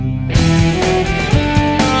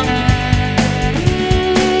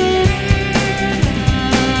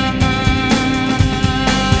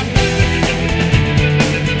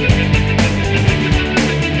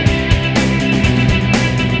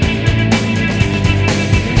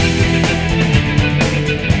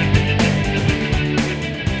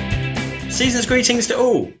Season's greetings to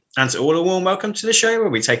all, and to all a warm welcome to the show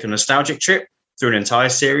where we take a nostalgic trip through an entire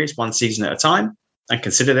series, one season at a time, and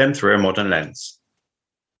consider them through a modern lens.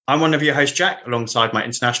 I'm one of your hosts, Jack, alongside my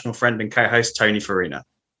international friend and co-host, Tony Farina.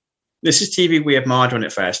 This is TV we admired when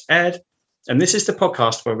it first aired, and this is the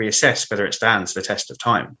podcast where we assess whether it stands the test of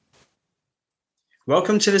time.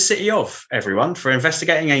 Welcome to the City of, everyone, for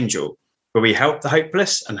Investigating Angel, where we help the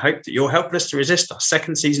hopeless and hope that you're helpless to resist our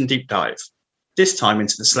second season deep dive, this time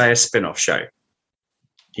into the Slayer spin-off show.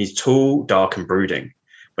 He's tall, dark and brooding,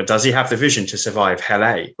 but does he have the vision to survive Hell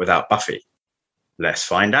A without Buffy? Let's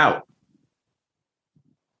find out.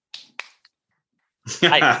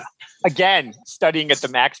 Again, studying at the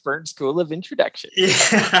Max Burton School of Introduction.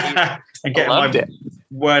 Yeah. And getting my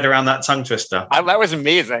word around that tongue twister. That was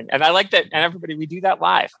amazing. And I like that. And everybody, we do that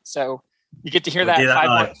live. So you get to hear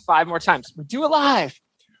that five more times. We do it live.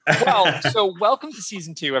 Well, so welcome to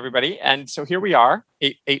season 2, everybody. And so here we are,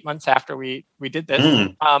 eight months after we did this.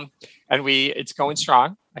 And it's going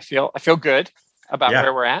strong. I feel good about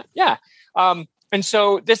where we're at. Yeah. And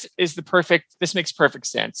so this makes perfect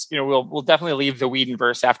sense. You know, we'll definitely leave the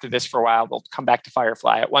Whedonverse after this for a while. We'll come back to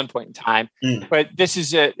Firefly at one point in time. But this is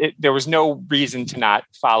there was no reason to not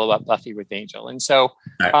follow up Buffy with Angel. And so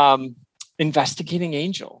Investigating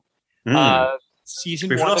Angel. Season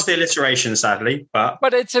We've 1 lost the alliteration, sadly,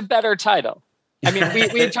 but it's a better title. I mean,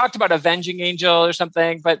 we had talked about Avenging Angel or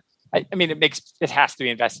something, but I mean, it has to be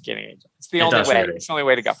Investigating Angel. It's the only way. Really. It's the only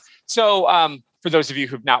way to go. So, for those of you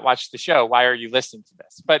who've not watched the show, why are you listening to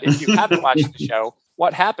this? But if you haven't watched the show,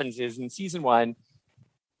 what happens is in season 1,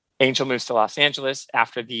 Angel moves to Los Angeles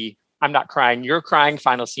after the "I'm not crying, you're crying"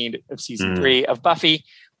 final scene of season 3 of Buffy.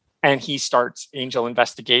 And he starts Angel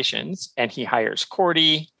investigations, and he hires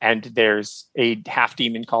Cordy, and there's a half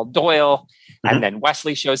demon called Doyle, and then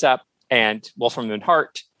Wesley shows up, and Wolfram and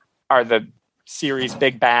Hart are the series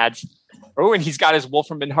big bads. Oh, and he's got his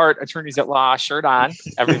Wolfram and Hart attorneys at law shirt on,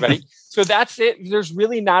 everybody. So that's it. There's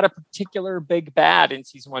really not a particular big bad in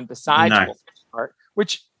season 1 besides Wolfram and Hart,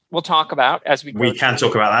 which we'll talk about as we go. We can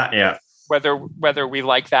talk about that, yeah. Whether we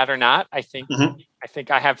like that or not, I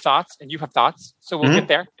think I have thoughts, and you have thoughts, so we'll get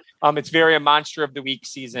there. It's very a Monster of the Week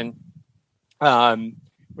season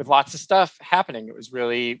with lots of stuff happening. It was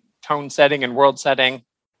really tone setting and world setting,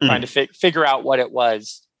 trying to figure out what it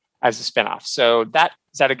was as a spinoff. So is that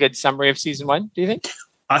a good summary of season 1, do you think?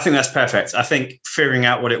 I think that's perfect. I think figuring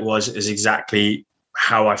out what it was is exactly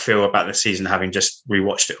how I feel about the season, having just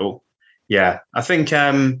rewatched it all. Yeah, I think,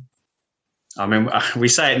 we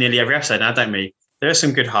say it nearly every episode now, don't we? There are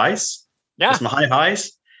some good highs. Yeah. There's some high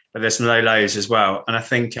highs, but there's some low lows as well. And I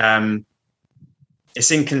think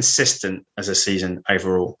it's inconsistent as a season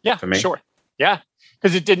overall for me. Sure. Yeah,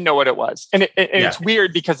 because it didn't know what it was. And it's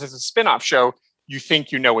weird because as a spinoff show, you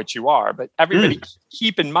think you know what you are. But everybody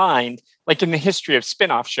keep in mind, like in the history of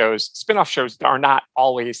spinoff shows are not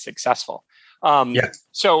always successful.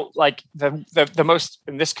 So like the most,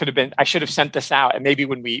 and this could have been, I should have sent this out. And maybe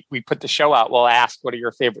when we put the show out, we'll ask, what are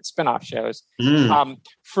your favorite spinoff shows?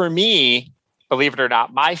 For me, believe it or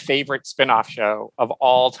not, my favorite spinoff show of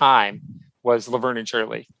all time was Laverne and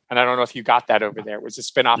Shirley. And I don't know if you got that over there. It was a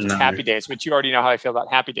spinoff of Happy Days, which you already know how I feel about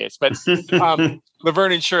Happy Days. But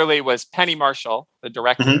Laverne and Shirley was Penny Marshall, the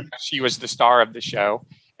director. She was the star of the show.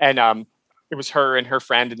 And it was her and her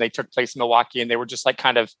friend, and they took place in Milwaukee. And they were just like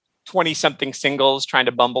kind of 20-something singles trying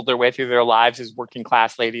to bumble their way through their lives as working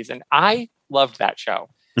class ladies. And I loved that show.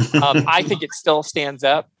 I think it still stands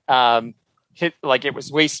up. It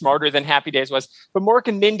was way smarter than Happy Days was. But Mork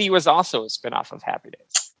and Mindy was also a spinoff of Happy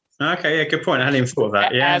Days. Okay, yeah, good point. I hadn't even thought of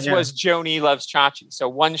that. Yeah, was Joni Loves Chachi. So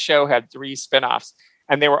one show had 3 spinoffs,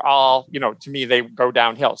 and they were all, to me, they go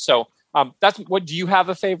downhill. So that's what. Do you have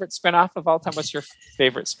a favorite spinoff of all time? What's your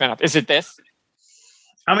favorite spinoff? Is it this?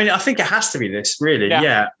 I mean, I think it has to be this, really.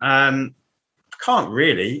 Yeah. I can't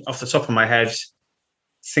really, off the top of my head,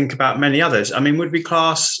 think about many others. I mean, would we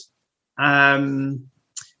class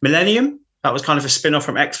Millennium? That was kind of a spin-off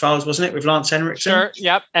from X-Files, wasn't it, with Lance Henriksen? Sure,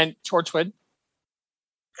 yep, and Torchwood.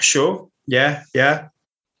 Sure, yeah.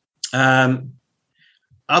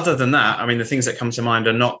 Other than that, I mean, the things that come to mind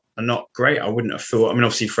are not great. I wouldn't have thought. I mean,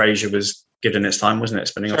 obviously, Frasier was good in its time, wasn't it,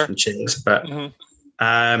 spinning off from Cheers? But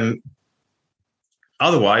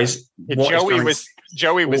otherwise,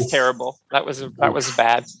 Joey was terrible. That was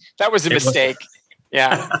bad. That was a mistake.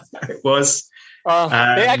 Yeah, it was. They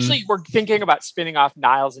actually were thinking about spinning off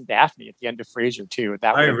Niles and Daphne at the end of Frasier too.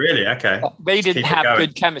 Really? Okay. They didn't have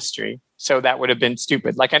good chemistry, so that would have been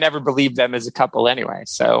stupid. Like I never believed them as a couple anyway.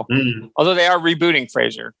 So, although they are rebooting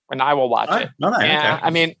Frasier, and I will watch it. Okay. I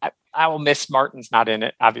mean, I will miss Martin's not in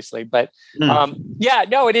it, obviously, but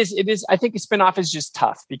it is. I think a spinoff is just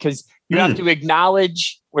tough because you have to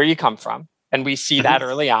acknowledge where you come from, and we see that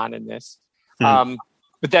early on in this. But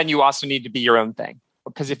then you also need to be your own thing,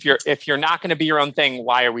 because if you're not going to be your own thing,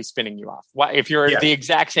 why are we spinning you off? Why, if you're the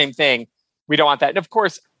exact same thing, we don't want that. And of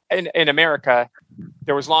course, in America,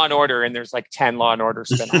 there was Law and Order, and there's like 10 Law and Order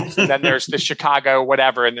spinoffs, and then there's the Chicago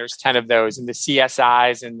whatever, and there's 10 of those, and the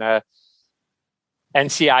CSIs and the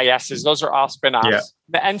NCISs. Those are all spinoffs. Yeah.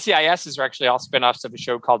 The NCISs are actually all spinoffs of a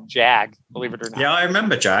show called Jag, believe it or not. Yeah, I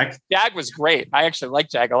remember Jag. Jag was great. I actually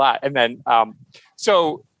liked Jag a lot. And then,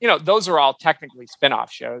 so, those are all technically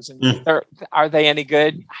spinoff shows. And are they any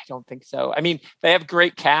good? I don't think so. I mean, they have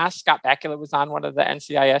great cast. Scott Bakula was on one of the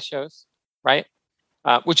NCIS shows, right?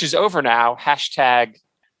 Which is over now.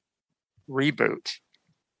 #reboot.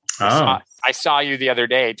 I saw you the other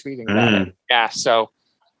day tweeting about it. Yeah, so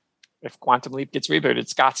if Quantum Leap gets rebooted,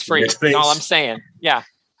 Scott's free. Yes, that's all I'm saying. Yeah.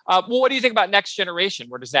 Well, what do you think about Next Generation?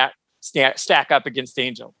 Where does that stack up against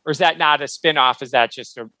Angel? Or is that not a spinoff? Is that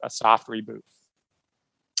just a soft reboot?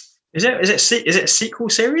 Is it a sequel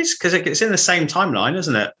series? Because it's in the same timeline,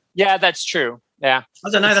 isn't it? Yeah, that's true. Yeah. I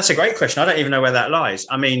don't know. That's a great question. I don't even know where that lies.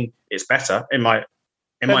 I mean, it's better in my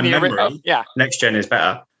memory. Next Gen is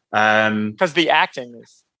better. Because the acting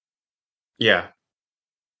is. Yeah.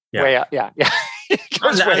 Way up. Yeah.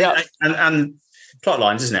 And plot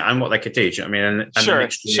lines, isn't it? And what they could do. Do you know what I mean?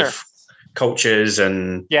 And sure. Cultures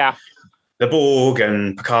and the Borg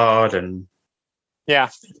and Picard and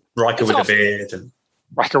Riker with the beard and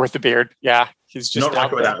Riker with the beard. Yeah, he's just not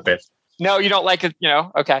Riker without a beard. No, you don't like it.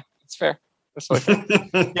 Okay, it's fair. That's totally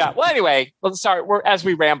fair. Yeah. Well, anyway, sorry. As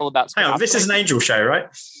we ramble about. Hang on, this is an Angel show, right?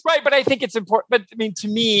 Right, but I think it's important. But I mean, to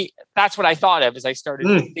me, that's what I thought of as I started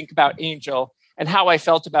to think about Angel and how I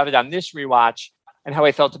felt about it on this rewatch and how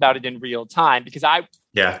I felt about it in real time. Because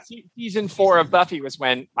season 4 of Buffy was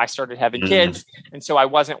when I started having kids, and so I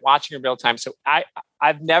wasn't watching in real time. So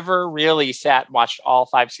I've never really sat and watched all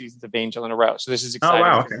 5 seasons of Angel in a row. So this is exciting. Oh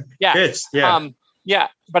wow! Okay. Yeah. Good. Yeah.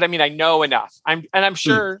 But I mean, I know enough. I'm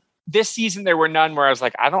sure this season there were none where I was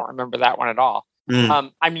like, I don't remember that one at all.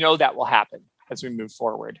 I know that will happen as we move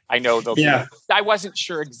forward. I know they'll. Yeah. I wasn't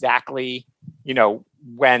sure exactly,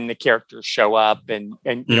 when the characters show up and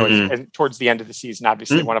and towards the end of the season,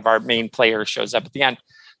 obviously one of our main players shows up at the end.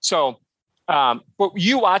 So, but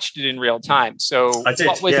you watched it in real time. So I did,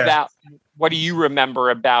 what do you remember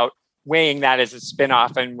about weighing that as a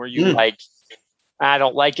spinoff? And were you like, I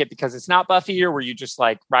don't like it because it's not Buffy, or were you just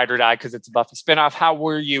like ride or die because it's a Buffy spinoff? How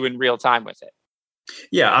were you in real time with it?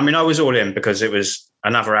 Yeah, I mean, I was all in because it was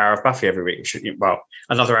another hour of Buffy every week.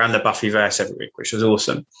 Another hour in the Buffyverse every week, which was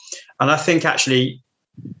awesome. And I think actually,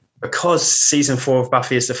 because season 4 of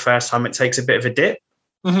Buffy is the first time it takes a bit of a dip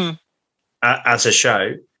as a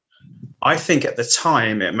show, I think at the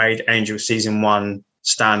time it made Angel season 1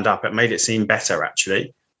 stand up. It made it seem better,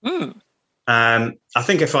 actually. I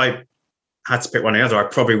think if I had to pick one or the other, I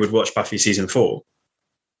probably would watch Buffy season 4.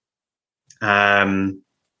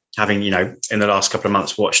 Having, in the last couple of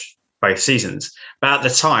months watched both seasons. But at the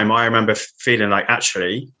time, I remember feeling like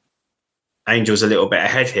actually Angel's a little bit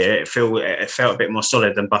ahead here. It felt a bit more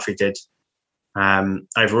solid than Buffy did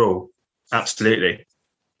overall. Absolutely.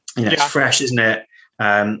 It's fresh, isn't it?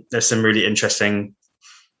 There's some really interesting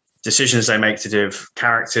decisions they make to do with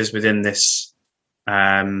characters within this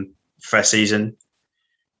first season.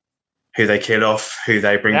 Who they kill off, who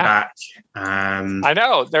they bring back. I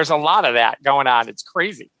know. There's a lot of that going on. It's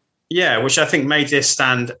crazy. Yeah, which I think made this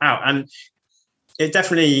stand out. And it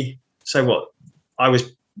definitely, so what? I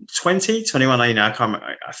was 20, 21,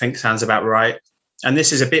 I think sounds about right. And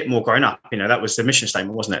this is a bit more grown up. That was the mission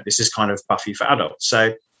statement, wasn't it? This is kind of Buffy for adults.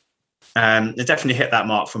 So it definitely hit that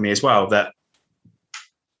mark for me as well, that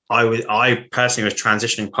I personally was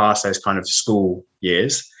transitioning past those kind of school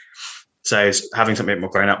years. So having something a bit more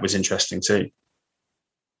grown up was interesting too.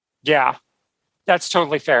 Yeah, that's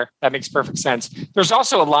totally fair. That makes perfect sense. There's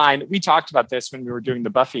also a line, we talked about this when we were doing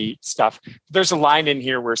the Buffy stuff. There's a line in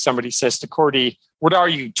here where somebody says to Cordy, what are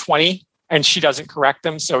you, 20? And she doesn't correct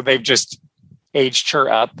them. So they've just aged her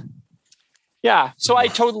up. Yeah. So I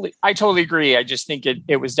totally agree. I just think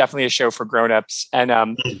it was definitely a show for grownups. And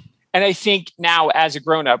I think now as a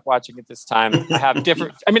grown up watching it this time, I have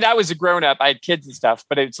different, I was a grown up, I had kids and stuff,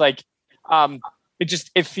 but it's like,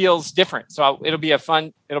 it feels different. So it'll be a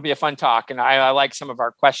fun talk. And I like some of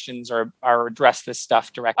our questions or address this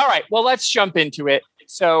stuff directly. All right, well, let's jump into it.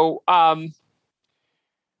 So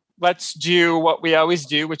let's do what we always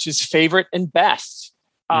do, which is favorite and best.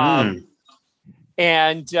 And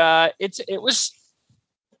it was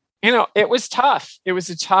tough. It was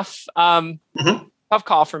a tough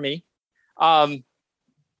call for me.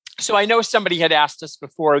 So I know somebody had asked us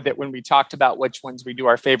before that when we talked about which ones we do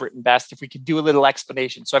our favorite and best, if we could do a little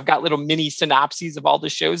explanation. So I've got little mini synopses of all the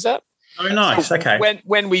shows up. Oh, nice. So okay.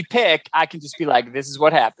 When we pick, I can just be like, this is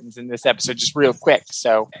what happens in this episode, just real quick.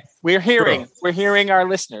 So we're hearing our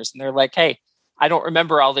listeners, and they're like, hey, I don't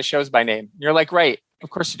remember all the shows by name. And you're like, right. Of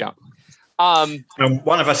course you don't. And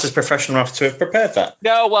one of us is professional enough to have prepared that.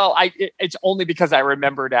 No, well, it's only because I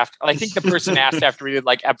remembered after. I think the person asked after we did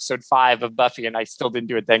like episode 5 of Buffy, and I still didn't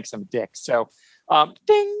do it. Thanks, I'm a dick. So,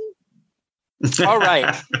 ding. All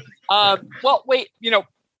right. Well, wait.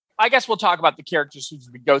 I guess we'll talk about the characters as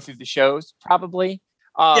we go through the shows, probably.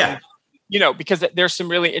 Yeah. Because there's some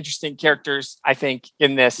really interesting characters, I think,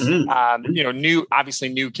 in this. New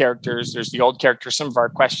characters. There's the old characters. Some of our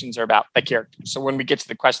questions are about the characters. So when we get to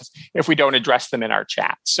the questions, if we don't address them in our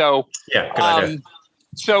chat. So, yeah, good idea.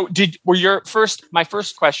 So my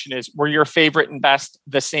first question is, were your favorite and best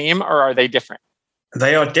the same, or are they different?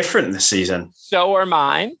 They are different this season. So are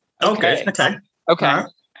mine. Okay. Okay.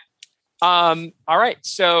 All right.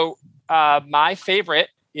 So my favorite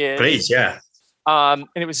is... Please, yeah. And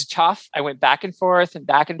it was tough. I went back and forth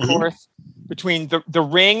between the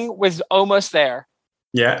ring was almost there.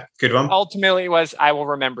 Yeah, good one. Ultimately, it was I Will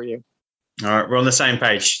Remember You. All right, we're on the same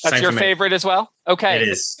page. That's same your favorite as well? Okay. It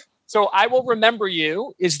is. So I Will Remember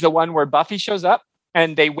You is the one where Buffy shows up,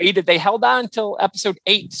 and they held on until episode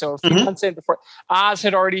 8. So a few months in before Oz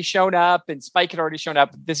had already shown up and Spike had already shown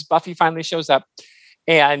up. This Buffy finally shows up,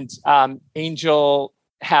 and Angel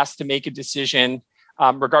has to make a decision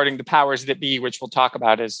regarding the powers that be, which we'll talk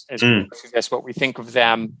about as we go through this, what we think of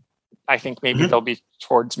them. I think maybe they'll be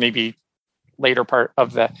towards maybe later part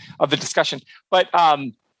of the discussion. But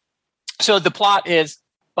so the plot is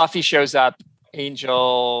Buffy shows up,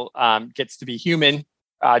 Angel gets to be human,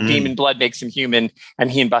 demon blood makes him human, and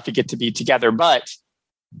he and Buffy get to be together. But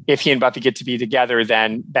if he and Buffy get to be together,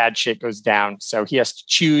 then bad shit goes down. So he has to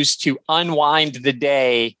choose to unwind the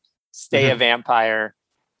day, stay a vampire,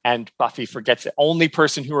 and Buffy forgets it. Only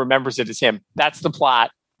person who remembers it is him. That's the plot.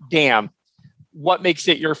 Damn. What makes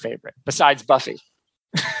it your favorite besides Buffy?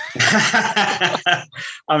 I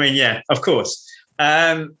mean, yeah, of course.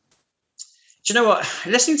 Do you know what?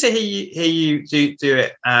 Listening to hear you do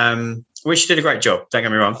it, which you did a great job. Don't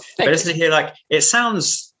get me wrong. But listening to hear, like, it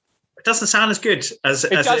doesn't sound as good as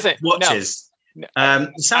it watches. No.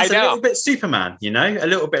 It sounds a little bit Superman, a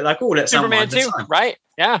little bit like, let's Superman 2, right?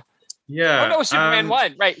 Yeah. Yeah. Oh no, Superman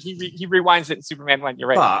 1, right? He rewinds it in Superman 1. You're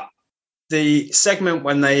right. But the segment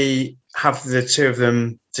when they have the two of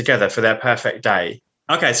them together for their perfect day.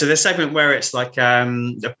 Okay, so the segment where it's like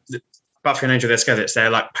the Buffy and Angel, they're together. It's their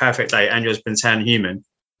like perfect day. Angel's been turned human.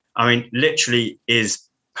 I mean, literally is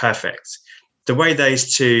perfect. The way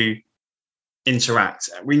those two interact,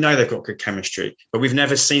 we know they've got good chemistry, but we've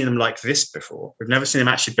never seen them like this before. We've never seen them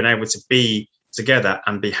actually been able to be together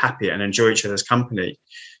and be happy and enjoy each other's company.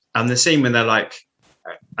 And the scene when they're like,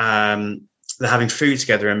 they're having food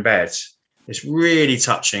together in bed, it's really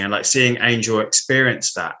touching. And like seeing Angel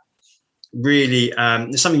experience that really,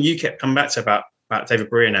 there's something you kept coming back to about David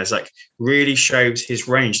Boreanaz, like really shows his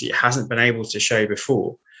range that he hasn't been able to show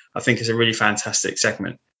before. I think is a really fantastic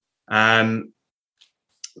segment.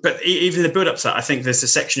 But even the build up to that, I think there's a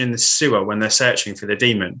section in the sewer when they're searching for the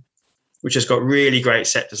demon, which has got really great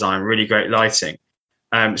set design, really great lighting.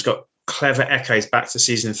 It's got clever echoes back to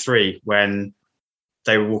season 3 when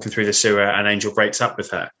they were walking through the sewer and Angel breaks up with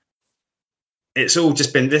her. It's all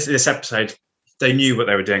just been this episode. They knew what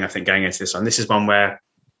they were doing, I think, going into this one. This is one where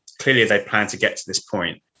clearly they planned to get to this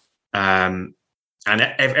point. And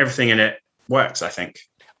everything in it works, I think.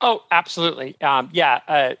 Oh, absolutely. I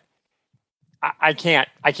can't.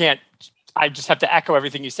 I just have to echo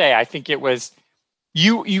everything you say. I think it was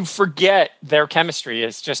you forget their chemistry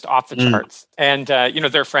is just off the charts, and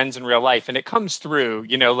they're friends in real life, and it comes through.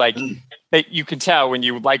 That you can tell when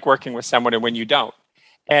you like working with someone and when you don't.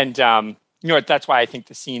 And that's why I think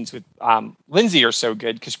the scenes with Lindsay are so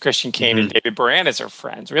good, because Christian Kane and David Boreanaz are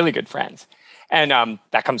friends, really good friends, and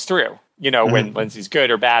that comes through. When Lindsay's good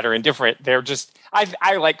or bad or indifferent, they're just.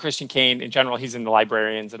 I like Christian Kane in general. He's in The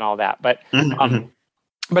Librarians and all that, but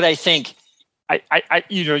I think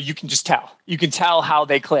you can just tell. You can tell how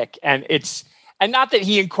they click, and not that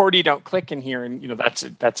he and Cordy don't click in here, and that's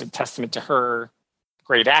a testament to her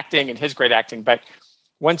great acting and his great acting. But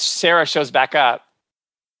once Sarah shows back up,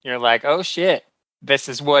 you're like, oh shit, this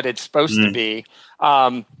is what it's supposed to be,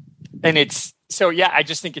 and it's so yeah. I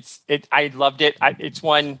just think I loved it. It's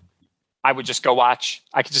one I would just go watch.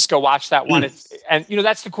 I could just go watch that one. And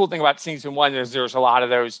that's the cool thing about season 1 is there's a lot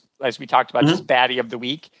of those, as we talked about, just baddie of the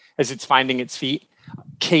week as it's finding its feet.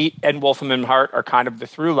 Kate and Wolfram and Hart are kind of the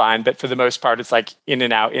through line, but for the most part, it's like in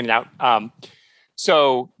and out, in and out.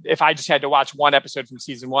 So if I just had to watch one episode from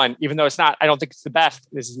season 1, even though I don't think it's the best,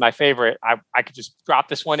 this is my favorite. I could just drop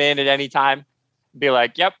this one in at any time and be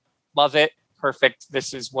like, yep, love it. Perfect.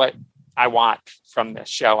 This is what I want from this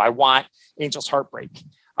show. I want Angel's heartbreak,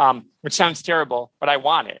 which sounds terrible, but I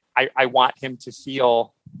want it. I want him to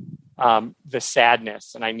feel the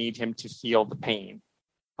sadness, and I need him to feel the pain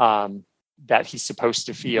that he's supposed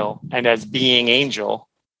to feel. And as being Angel,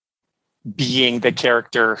 being the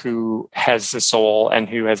character who has a soul and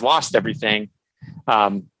who has lost everything,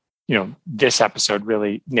 this episode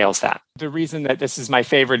really nails that. The reason that this is my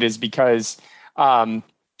favorite is because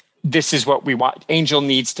this is what we want. Angel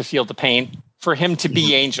needs to feel the pain for him to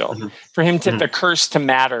be Angel, for him to the curse to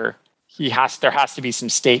matter. There has to be some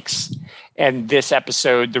stakes. And this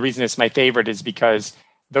episode, the reason it's my favorite is because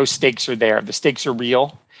those stakes are there. The stakes are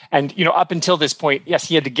real. And, up until this point, yes,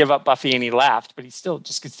 he had to give up Buffy and he left, but he still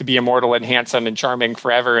just gets to be immortal and handsome and charming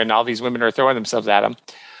forever. And all these women are throwing themselves at him.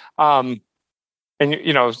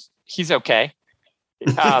 He's okay.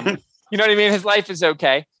 You know what I mean? His life is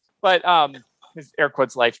okay, but his air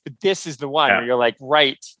quotes life, but this is the one where you're like,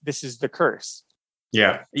 right, this is the curse.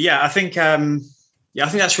 Yeah. I think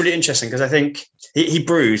that's really interesting because I think he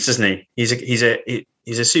broods, doesn't he?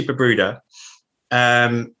 He's a super brooder.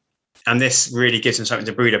 And this really gives him something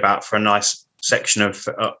to brood about for a nice section of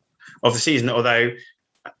the season. Although,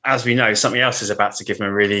 as we know, something else is about to give him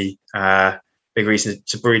a really big reason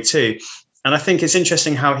to brood too. And I think it's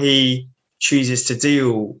interesting how he chooses to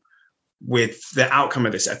deal with the outcome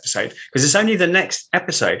of this episode, because it's only the next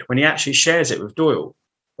episode when he actually shares it with Doyle,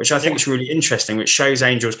 which I think is really interesting, which shows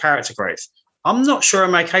Angel's character growth. I'm not sure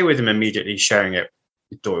I'm okay with him immediately sharing it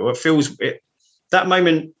with Doyle. That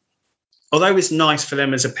moment, although it's nice for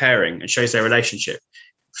them as a pairing and shows their relationship,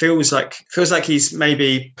 feels like he's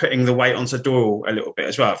maybe putting the weight onto Doyle a little bit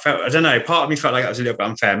as well. I don't know. Part of me felt like that was a little bit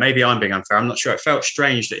unfair. Maybe I'm being unfair. I'm not sure. It felt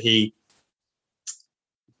strange that he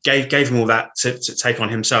gave him all that to take on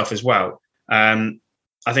himself as well. I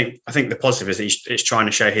think the positive is that it's trying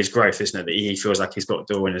to show his growth, isn't it? That he feels like he's got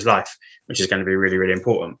Doyle in his life, which is going to be really, really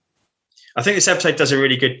important. I think this episode does a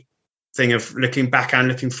really good thing of looking back and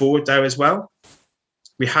looking forward, though, as well.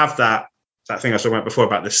 We have that thing I was talking about before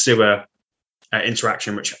about the sewer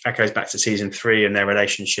interaction, which echoes back to season 3 and their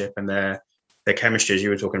relationship and their chemistry, as you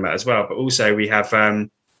were talking about as well. But also we have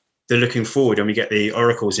the looking forward, and we get the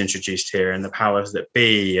oracles introduced here and the powers that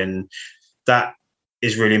be, and that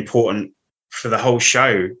is really important for the whole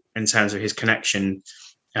show in terms of his connection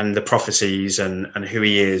and the prophecies and who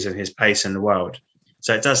he is and his place in the world.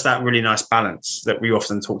 So it does that really nice balance that we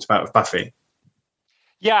often talked about with Buffy.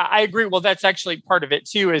 Yeah, I agree. Well, that's actually part of it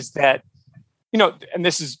too, is that, and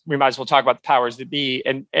we might as well talk about the powers that be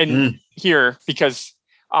and here, because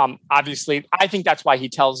obviously I think that's why he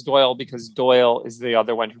tells Doyle, because Doyle is the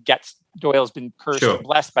other one Doyle's been cursed and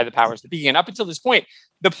blessed by the powers that be. And up until this point,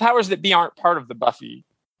 the powers that be aren't part of the Buffy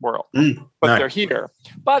world, but they're here.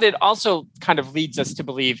 But it also kind of leads us to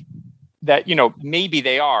believe that, maybe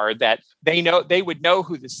they are, that they would know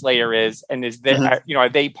who the Slayer is. And are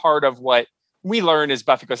they part of what we learn as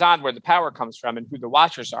Buffy goes on, where the power comes from and who the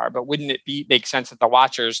Watchers are? But wouldn't it make sense that the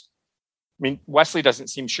Watchers, Wesley doesn't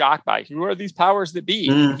seem shocked by who are these powers that be?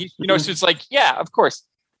 So it's like, yeah, of course.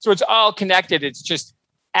 So it's all connected. It's just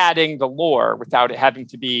adding the lore without it having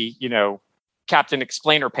to be, Captain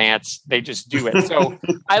Explainer Pants. They just do it. So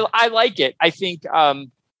I like it. I think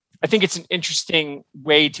it's an interesting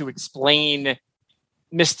way to explain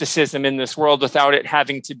mysticism in this world without it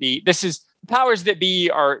having to be, powers that be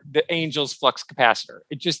are the Angel's flux capacitor.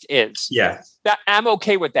 It just is. Yeah. That I'm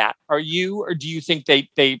okay with that. Are you, or do you think they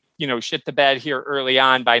shit the bed here early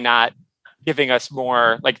on by not giving us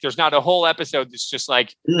more? Like, there's not a whole episode that's just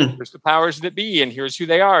like, here's the powers that be, and here's who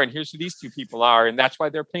they are, and here's who these two people are, and that's why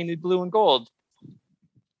they're painted blue and gold.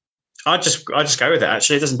 I just go with it.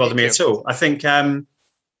 Actually, it doesn't bother me at all. I think,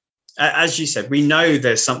 as you said, we know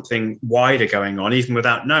there's something wider going on, even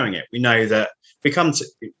without knowing it. We know that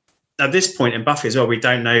at this point in Buffy as well, we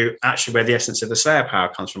don't know actually where the essence of the Slayer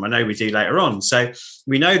power comes from. I know we do later on. So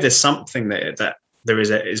we know there's something that there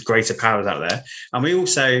is greater powers out there. And we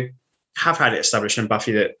also have had it established in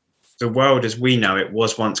Buffy that the world as we know it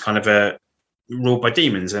was once kind of ruled by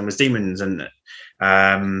demons, and was demons, and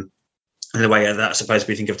in the way that supposed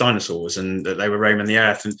we think of dinosaurs, and that they were roaming the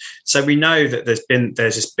earth. And so we know that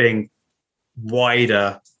there's this being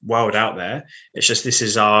wider world out there. It's just, this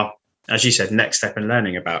is our, as you said, next step in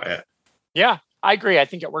learning about it. Yeah, I agree. I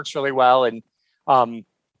think it works really well. And, I'm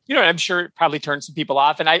sure it probably turns some people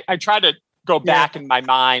off. And I try to go back in my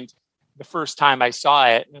mind the first time I saw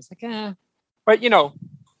it, and I was like, but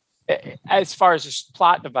as far as just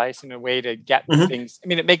plot device and a way to get things, I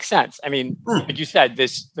mean, it makes sense. I mean, like you said,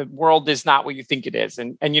 the world is not what you think it is.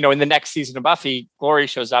 And, in the next season of Buffy, Glory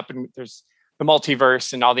shows up and there's the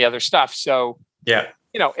multiverse and all the other stuff. So,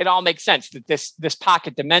 it all makes sense that this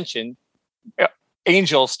pocket dimension,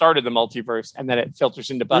 Angel started the multiverse and then it filters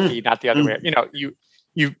into Buffy, not the other way.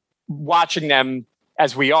 You watching them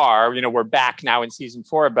as we are, we're back now in season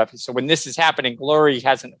 4 of Buffy. So when this is happening, Glory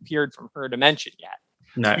hasn't appeared from her dimension yet.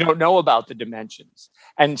 No. You don't know about the dimensions.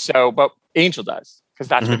 And so, but Angel does, because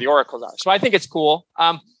that's where the oracles are. So I think it's cool.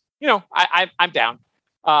 I'm down.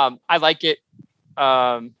 I like it.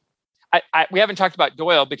 We haven't talked about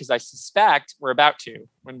Doyle because I suspect we're about to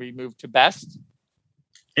when we move to Best.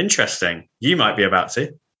 Interesting. You might be about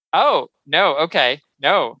to. Oh, no. Okay.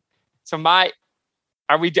 No. So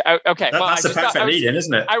are we okay? That's the perfect lead-in,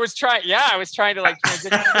 isn't it? I was trying to like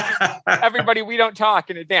transition. Everybody, we don't talk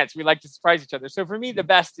in advance. We like to surprise each other. So for me, the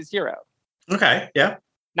best is Hero. Okay, yeah.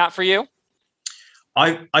 Not for you?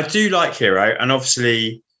 I do like Hero, and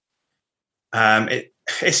obviously,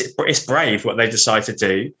 it's brave what they decide to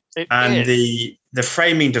do, the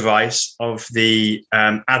framing device of the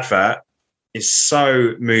advert is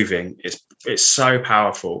so moving. It's so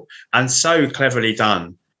powerful and so cleverly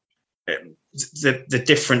done. The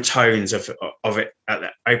different tones of it at the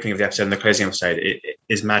opening of the episode and the closing episode it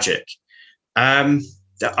is magic.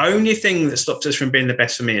 The only thing that stops us from being the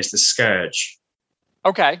best for me is the Scourge.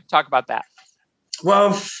 Okay, talk about that.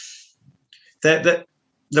 Well, the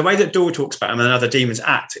way that Dawn talks about them and other demons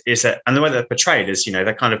act is that, and the way they're portrayed is,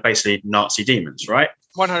 they're kind of basically Nazi demons, right?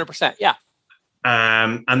 100%, yeah.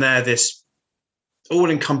 And they're this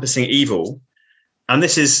all-encompassing evil, and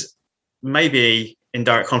this is maybe in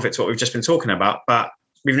direct conflict to what we've just been talking about, but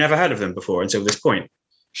we've never heard of them before until this point.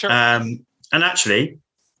 Sure. And actually,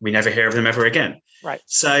 we never hear of them ever again. Right.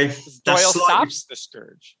 So Doyle stops the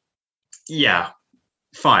Scourge. Yeah,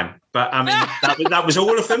 fine. But I mean, that was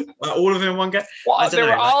all of them? All of them in one go? Well, they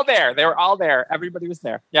were all there. They were all there. Everybody was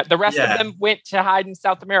there. Yeah, the rest of them went to hide in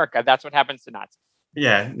South America. That's what happens to Nazis.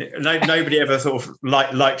 Yeah, nobody ever sort of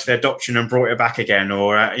liked their doctrine and brought it back again,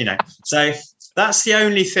 or, So that's the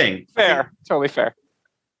only thing. Fair. Totally fair.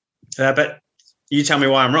 But you tell me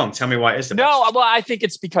why I'm wrong. Tell me why it is the best. No, well, I think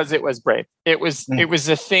it's because it was brave. It was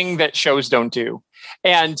a thing that shows don't do.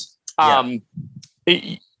 And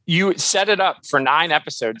you set it up for 9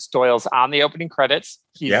 episodes. Doyle's on the opening credits.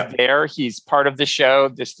 He's there. He's part of the show.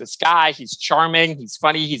 This guy, he's charming. He's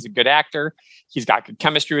funny. He's a good actor. He's got good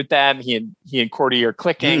chemistry with them. He and Cordy are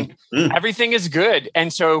clicking. Everything is good.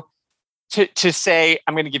 And so to say,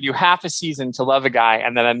 I'm going to give you half a season to love a guy,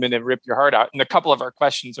 and then I'm going to rip your heart out. And a couple of our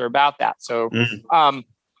questions are about that. So,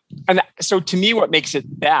 so to me, what makes it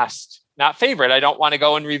best, not favorite, I don't want to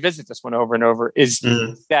go and revisit this one over and over, is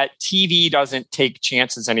that TV doesn't take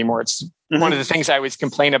chances anymore. It's one of the things I always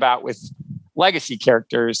complain about with legacy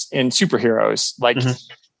characters in superheroes. Like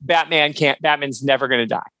Batman's never going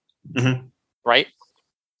to die. Right?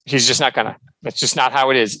 He's just not gonna. That's just not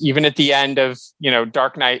how it is. Even at the end of,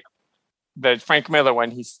 Dark Knight, the Frank Miller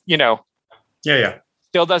one, he's,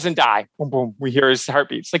 still doesn't die. Boom, boom. We hear his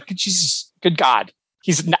heartbeat. It's like, Jesus, good God.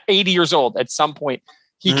 He's 80 years old. At some point,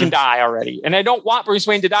 he can die already. And I don't want Bruce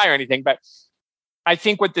Wayne to die or anything, but I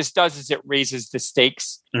think what this does is it raises the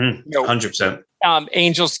stakes. 100%.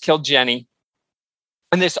 Angel's killed Jenny.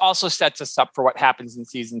 And this also sets us up for what happens in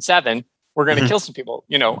season 7. We're going to kill some people.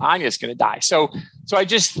 Anya's going to die. So I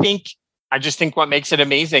just think what makes it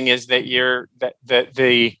amazing is that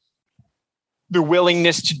the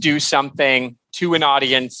willingness to do something to an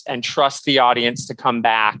audience and trust the audience to come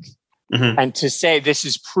back and to say this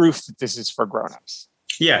is proof that this is for grown-ups.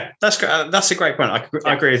 Yeah, that's a great point.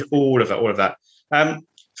 I agree with all of that.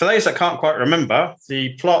 For those that can't quite remember,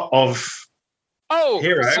 the plot of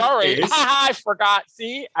Hero sorry. I forgot.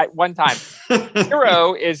 See, one time.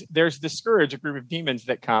 Hero is, there's the Scourge, a group of demons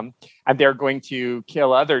that come, and they're going to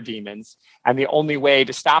kill other demons. And the only way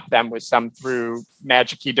to stop them was through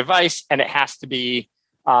magic-y device. And it has to be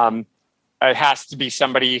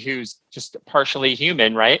somebody who's just partially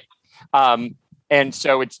human, right? And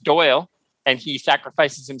so it's Doyle, and he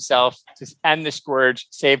sacrifices himself to end the Scourge,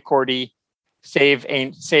 save Cordy, save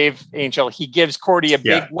Angel. He gives Cordy a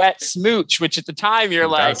big wet smooch, which at the time you're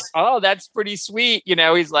like, oh, that's pretty sweet.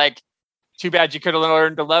 He's like, too bad you could have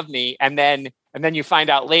learned to love me. And then you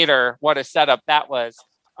find out later what a setup that was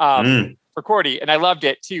for Cordy. And I loved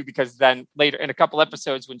it too, because then later in a couple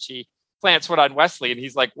episodes when she plants one on Wesley and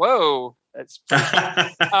he's like, whoa, that's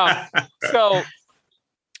so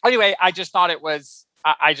anyway, I just thought it was,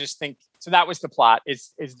 I just think, so that was the plot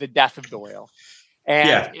is the death of Doyle.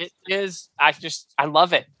 And it is, I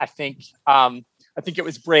love it. I think I think it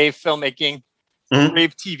was brave filmmaking,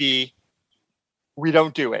 brave TV. We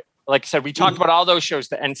don't do it. Like I said, we talked about all those shows,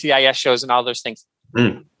 the NCIS shows and all those things.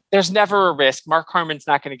 There's never a risk. Mark Harmon's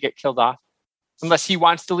not going to get killed off unless he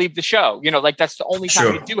wants to leave the show. You know, like that's the only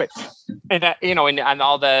time we do it. And, you know, and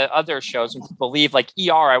all the other shows when people leave, like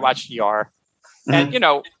ER, I watched ER. And, you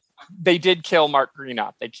know, they did kill Mark Green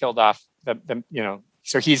off. They killed off the you know,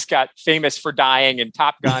 so he's got famous for dying in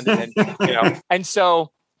Top Gun. And then, you know, and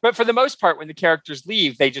so, but for the most part, when the characters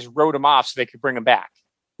leave, they just wrote them off so they could bring them back.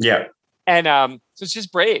 Yeah. And so it's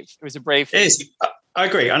just brave. It was a brave thing. It is. I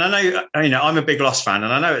agree. And I know, you know, I'm a big Lost fan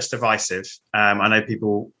and I know it's divisive. I know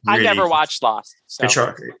people really, I never watched Lost.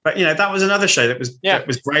 So. But, you know, that was another show that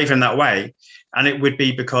was brave in that way. And it would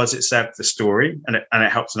be because it served the story and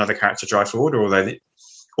it helped another character drive forward,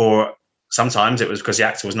 or sometimes it was because the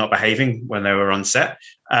actor was not behaving when they were on set.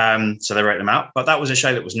 So they wrote them out. But that was a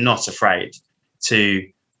show that was not afraid to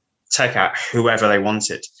take out whoever they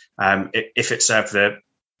wanted if it served the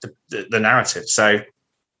narrative. So,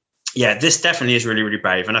 yeah, this definitely is really, really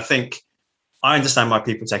brave. And I think I understand why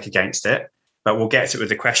people take against it, but we'll get to it with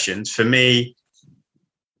the questions. For me,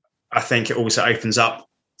 I think it also opens up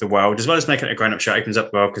the world, as well as making it a grown-up show, it opens up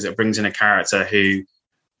the world because it brings in a character who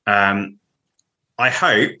I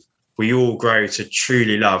hope we all grow to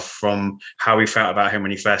truly love from how we felt about him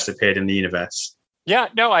when he first appeared in the universe. Yeah,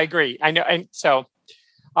 no, I agree. I know. And so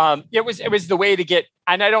it was the way to get,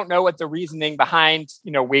 and I don't know what the reasoning behind,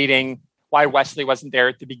 you know, waiting, why Wesley wasn't there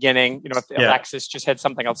at the beginning, you know, if Alexis just had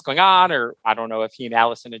something else going on, or I don't know if he and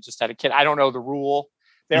Allison had just had a kid. I don't know the rule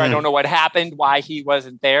there. I don't know what happened, why he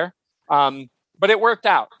wasn't there. But it worked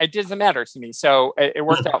out. It doesn't matter to me. So it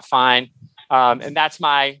worked out fine. And that's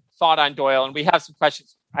my thought on Doyle. And we have some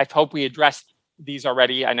questions. I hope we addressed these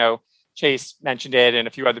already. I know Chase mentioned it and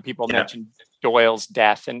a few other people mentioned Doyle's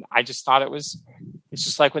death. And I just thought it's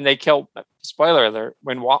just like when they kill, spoiler alert,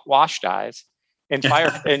 when Wash dies in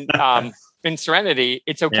in Serenity,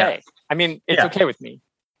 it's okay. Yeah. I mean, it's okay with me.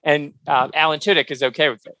 And Alan Tudyk is okay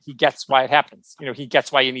with it. He gets why it happens. You know, he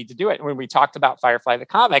gets why you need to do it. When we talked about Firefly, the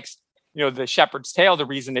comics, you know, the Shepherd's Tale, the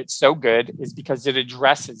reason it's so good is because it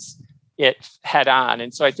addresses it head on.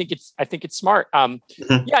 And so I think it's smart. Yeah,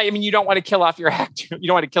 I mean, you don't want to kill off your actor. You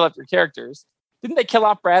don't want to kill off your characters. Didn't they kill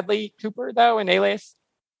off Bradley Cooper though in Alias?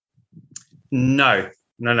 No.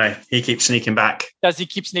 He keeps sneaking back. Does he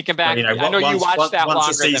keep sneaking back? Well, you know, I know you watched that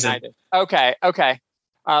longer than I did. Okay.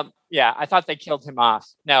 Yeah, I thought they killed him off.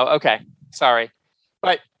 No, okay. Sorry.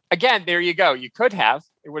 But again, there you go. You could have.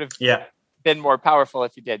 It would have been more powerful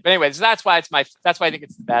if you did. But anyways, that's why I think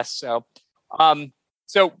it's the best. So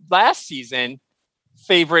so last season,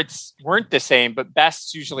 favorites weren't the same, but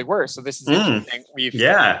bests usually were. So this is interesting.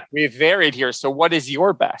 We've varied here. So what is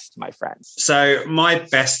your best, my friends? So my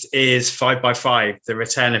best is 5x5, the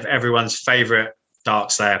return of everyone's favorite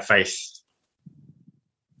Darkslayer, Faith.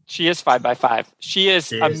 She is 5x5. She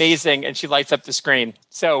is amazing, and she lights up the screen.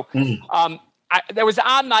 So it was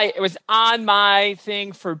on my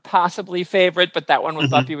thing for possibly favorite, but that one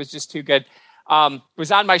with Buffy was just too good. It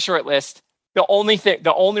was on my short list. The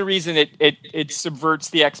only reason it subverts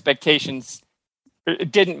the expectations,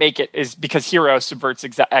 it didn't make it, is because Hero subverts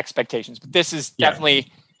expectations. But this is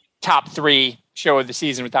definitely top 3 show of the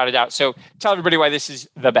season without a doubt. So tell everybody why this is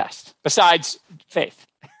the best, besides Faith.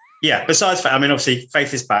 Yeah, besides Faith. I mean, obviously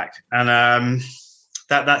Faith is back, and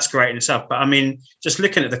that's great in itself. But I mean, just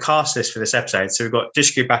looking at the cast list for this episode, so we've got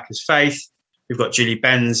Dishku back as Faith, we've got Julie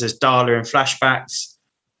Benz as Darla in flashbacks,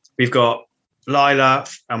 we've got Lila,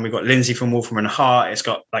 and we've got Lindsay from Wolfram and Hart. It's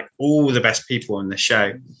got like all the best people on the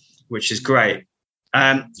show, which is great.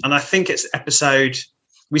 And I think it's episode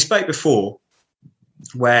we spoke before,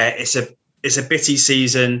 where it's a bitty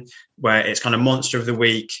season, where it's kind of monster of the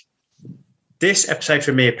week. This episode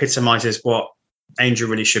for me epitomizes what Angel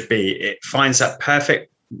really should be. It finds that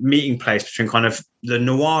perfect meeting place between kind of the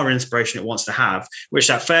noir inspiration it wants to have, which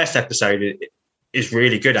that first episode is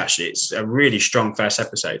really good. Actually, it's a really strong first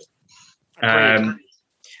episode. And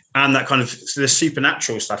that kind of the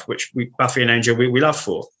supernatural stuff, which Buffy and Angel we love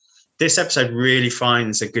for. This episode really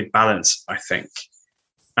finds a good balance, I think.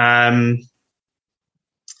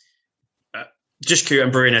 Jishku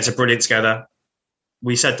and Brunette are brilliant together.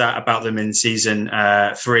 We said that about them in season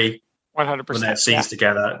 3. 100%. When they're scenes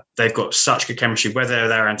together, they've got such good chemistry, whether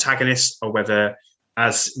they're antagonists or whether,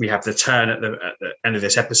 as we have the turn at the end of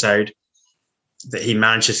this episode, that he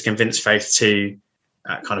manages to convince Faith to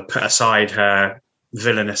kind of put aside her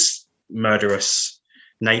villainous, murderous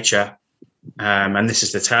nature. And this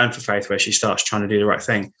is the turn for Faith where she starts trying to do the right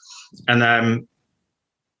thing. And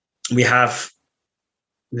we have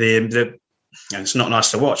the and it's not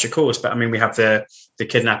nice to watch, of course. But I mean, we have the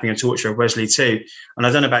kidnapping and torture of Wesley too. And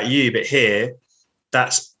I don't know about you, but here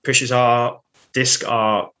that pushes our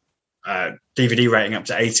DVD rating up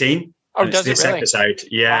to 18. Oh, does this it really? episode?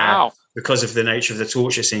 Yeah, wow. Because of the nature of the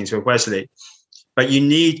torture scenes with Wesley. But you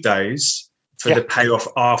need those for the payoff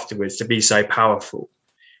afterwards to be so powerful.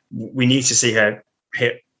 We need to see her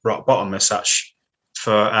hit rock bottom as such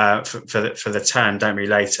for the turn, don't we,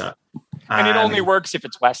 later? And it only works if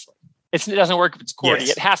it's Wesley. It doesn't work if it's Cordy.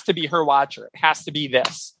 Yes. It has to be her watcher. It has to be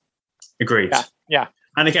this. Agreed. Yeah.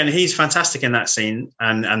 And again, he's fantastic in that scene,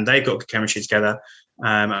 and they've got good chemistry together.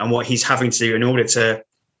 And what he's having to do in order to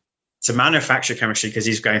manufacture chemistry, because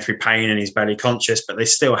he's going through pain and he's barely conscious, but they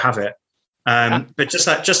still have it. But just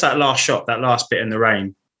that last shot, that last bit in the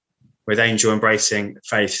rain with Angel embracing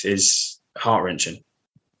Faith is heart-wrenching.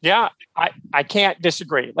 Yeah, I can't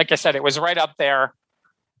disagree. Like I said, it was right up there.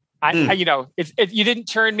 You didn't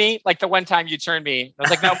turn me like the one time you turned me. I was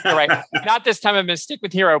like, no, you're right. Not this time. I'm going to stick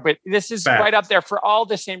with Hero, but this is right up there for all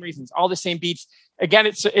the same reasons, all the same beats. Again,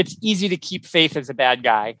 it's easy to keep Faith as a bad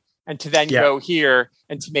guy and to then go here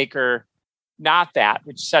and to make her not that,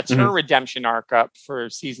 which sets her redemption arc up for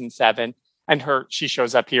season 7. And she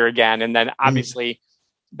shows up here again. And then obviously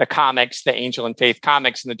the comics, the Angel and Faith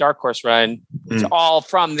comics and the Dark Horse run, it's all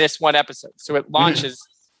from this one episode. So it launches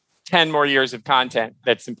 10 more years of content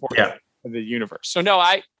that's important for the universe. So no,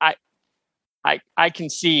 I can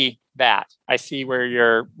see that. I see where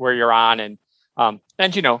you're on and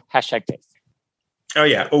hashtag Faith. Oh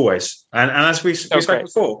yeah, always. And as we spoke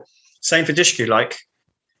before, same for Dishku. Like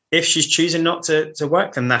if she's choosing not to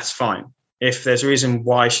work, then that's fine. If there's a reason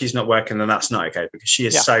why she's not working, then that's not okay, because she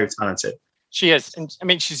is so talented. She is. And I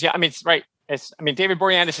mean, it's right. David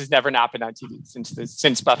Boreanaz has never not been on TV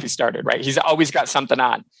since Buffy started, right? He's always got something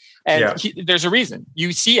on. And there's a reason.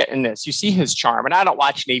 You see it in this. You see his charm. And I don't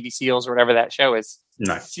watch Navy SEALs or whatever that show is.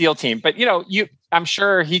 No. SEAL Team. But, I'm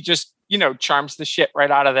sure he just, charms the shit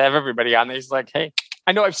right out of everybody on there. He's like, hey,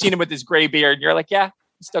 I know I've seen him with his gray beard. And you're like, yeah,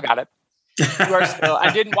 you still got it. You are still.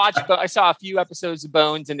 I didn't watch, but I saw a few episodes of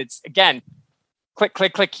Bones. And it's, again, click,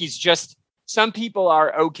 click, click. He's just, some people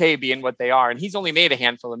are okay being what they are. And he's only made a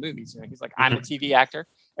handful of movies. He's like, I'm a TV actor.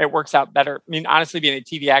 It works out better. I mean, honestly, being a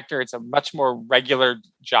TV actor, it's a much more regular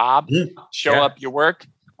job. Show up, your work.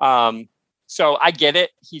 So I get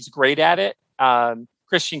it. He's great at it.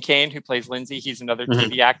 Christian Kane, who plays Lindsay, he's another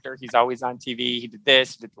TV actor. He's always on TV. He did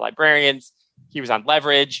this, he did The Librarians. He was on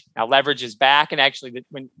Leverage. Now Leverage is back. And actually,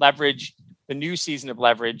 when Leverage, the new season of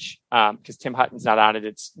Leverage, because Tim Hutton's not on it,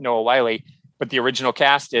 it's Noah Wyle, but the original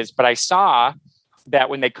cast is. But I saw that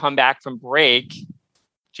when they come back from break,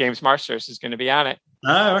 James Marsters is going to be on it.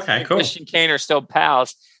 Oh, okay, cool. Christian Kane are still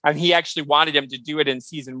pals. And he actually wanted him to do it in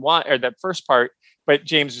season 1 or the first part, but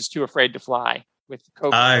James was too afraid to fly with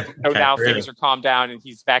COVID. So now things are calmed down and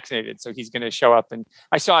he's vaccinated. So he's going to show up. And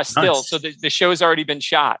I saw a still. Nice. So the show's already been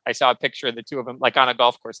shot. I saw a picture of the two of them like on a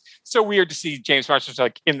golf course. So weird to see James Marsters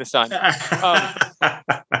like in the sun.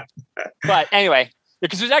 But anyway,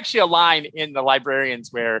 because there's actually a line in The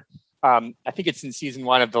Librarians where I think it's in season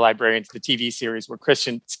 1 of The Librarians, the TV series, where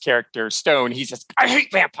Christian's character Stone, he's just, I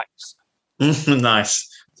hate vampires. Nice.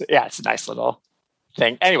 So, yeah, it's a nice little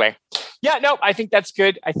thing. Anyway, I think that's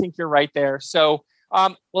good. I think you're right there. So,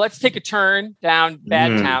 let's take a turn down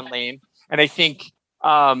Bad Town Lane, and I think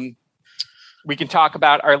we can talk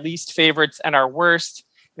about our least favorites and our worst.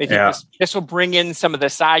 I think this will bring in some of the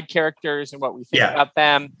side characters and what we think about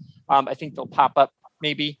them. I think they'll pop up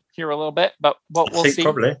maybe here a little bit, but we'll see.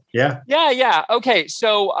 Probably, yeah. Okay,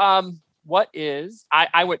 so what is?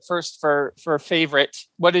 I went first for favorite.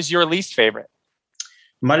 What is your least favorite?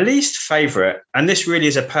 My least favorite, and this really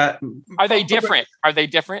is Are they different? Are they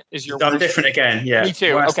different? Is your? I'm different again. Yeah, me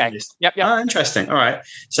too. Okay. Yep. Oh, interesting. All right.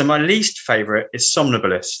 So my least favorite is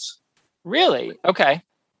Somnambulist. Really? Okay.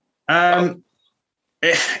 In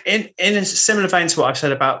a similar vein to what I've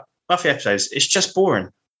said about Buffy episodes, it's just boring.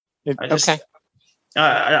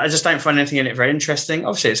 I just don't find anything in it very interesting.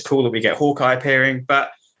 Obviously, it's cool that we get Hawkeye appearing,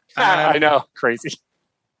 but I know, crazy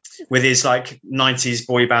with his like 90s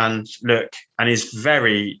boy band look and his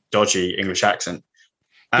very dodgy English accent.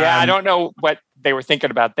 I don't know what they were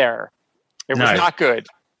thinking about there. It was not good.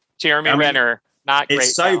 Jeremy Renner, not great.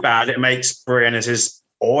 It's so bad it makes Boreanaz's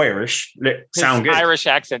Irish sound good. Irish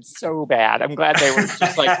accent so bad. I'm glad they were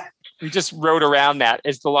just like. We just rode around that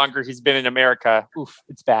as the longer he's been in America. Oof,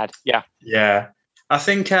 it's bad. Yeah. Yeah. I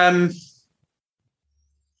think I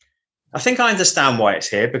understand why it's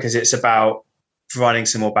here, because it's about providing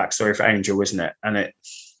some more backstory for Angel, isn't it?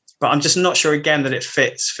 But I'm just not sure again that it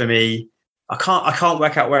fits for me. I can't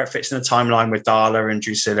work out where it fits in the timeline with Darla and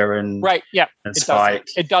Drusilla and right. Yeah, and Spike.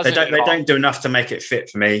 It doesn't. They don't do enough to make it fit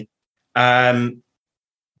for me.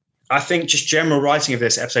 I think just general writing of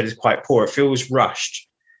this episode is quite poor. It feels rushed.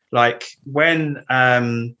 Like when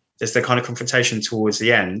there's the kind of confrontation towards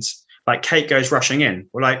the end, like Kate goes rushing in.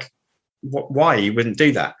 We're like, why? You wouldn't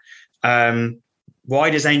do that. Why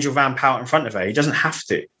does Angel vamp out in front of her? He doesn't have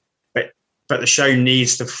to. But the show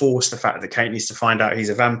needs to force the fact that Kate needs to find out he's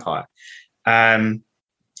a vampire.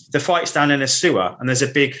 The fight's down in a sewer and there's a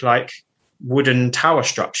big like wooden tower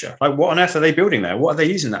structure. Like what on earth are they building there? What are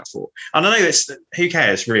they using that for? And I know who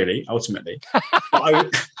cares really, ultimately.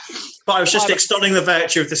 But I was just extolling the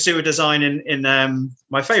virtue of the sewer design in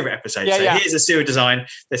my favorite episode. Here's a sewer design.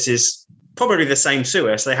 This is probably the same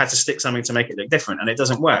sewer. So they had to stick something to make it look different and it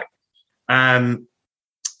doesn't work. And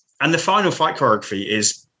the final fight choreography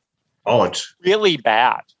is odd. Really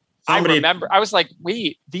bad. I remember, I was like,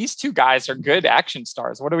 these two guys are good action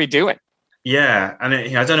stars. What are we doing? Yeah. And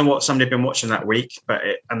I don't know what somebody had been watching that week,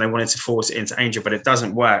 and they wanted to force it into Angel, but it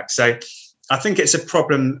doesn't work. So I think it's a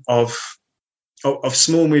problem of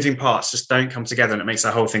small moving parts just don't come together and it makes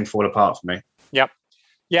the whole thing fall apart for me. Yep.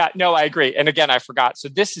 Yeah, no, I agree. And again, I forgot. So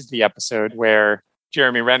this is the episode where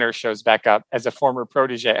Jeremy Renner shows back up as a former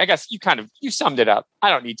protege. I guess you summed it up. I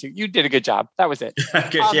don't need to. You did a good job. That was it.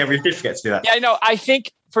 Good. Yeah, we did forget to do that. Yeah, no, I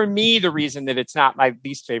think for me, the reason that it's not my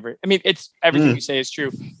least favorite, I mean, it's everything you say is true,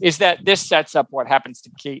 is that this sets up what happens to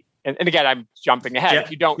Kate. And again, I'm jumping ahead.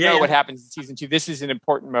 If you don't know what happens in season 2, this is an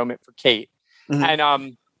important moment for Kate. Mm-hmm.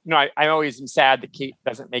 And, I always am sad that Kate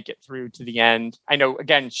doesn't make it through to the end. I know,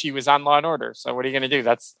 again, she was on Law and Order. So what are you going to do?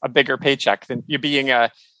 That's a bigger paycheck than you being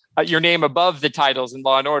your name above the titles in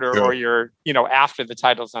Law and Order, or your, after the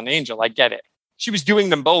titles on Angel. I get it. She was doing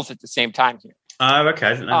them both at the same time here. Oh,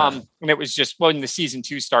 okay. And it was just when the season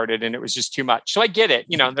 2 started, and it was just too much. So I get it.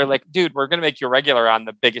 They're like, dude, we're going to make you a regular on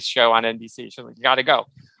the biggest show on NBC. So like, you got to go.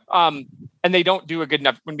 And they don't do a good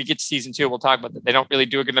enough. When we get to season 2, we'll talk about that. They don't really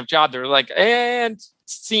do a good enough job. They're like, and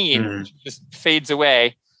scene just fades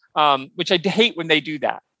away, which I hate when they do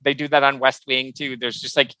that. They do that on West Wing too. There's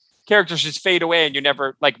just like characters just fade away and you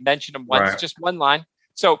never like mention them once, just one line.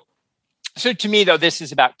 So to me though, this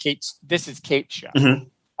is Kate's show.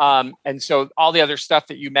 Mm-hmm. And so all the other stuff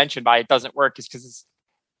that you mentioned by it doesn't work is because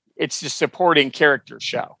it's just supporting character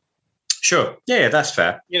show. Sure. Yeah, that's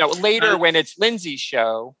fair. Later when it's Lindsay's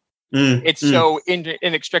show, it's so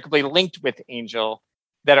inextricably linked with Angel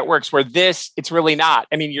that it works, where this, it's really not.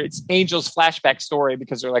 I mean, it's Angel's flashback story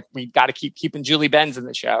because they're like, we got to keep keeping Julie Benz in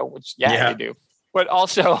the show, which they do. But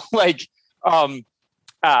also like,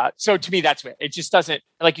 so to me, that's it just doesn't,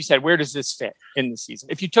 like you said, where does this fit in the season?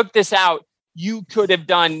 If you took this out, you could have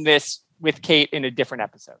done this with Kate in a different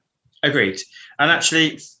episode. Agreed. And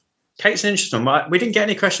actually, Kate's an interesting one. We didn't get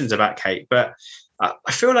any questions about Kate, but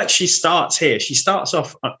I feel like she starts here. She starts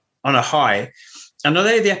off on a high. And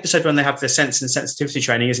although the episode when they have the sense and sensitivity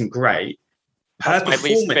training isn't great, her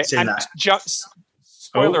performance in that.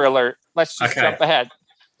 Spoiler alert. Let's just jump ahead.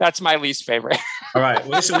 That's my least favorite. All right.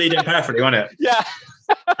 Well, this will lead in perfectly, won't it? Yeah.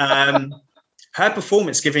 Her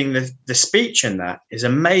performance giving the speech in that is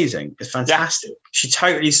amazing. It's fantastic. Yeah. She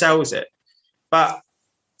totally sells it. But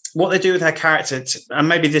what they do with her character, and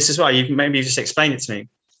maybe this as well, you just explain it to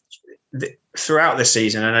me, throughout the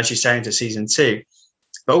season, and as you say into season 2,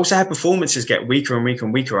 but also her performances get weaker and weaker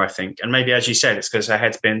and weaker, I think. And maybe, as you said, it's because her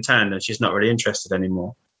head's been turned and she's not really interested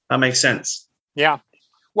anymore. That makes sense. Yeah.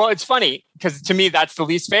 Well, it's funny because to me, that's the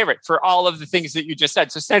least favorite for all of the things that you just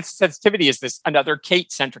said. So sensitivity is this another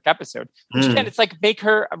Kate-centric episode. Which again, it's like make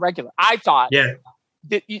her a regular. I thought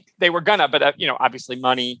that they were gonna, but obviously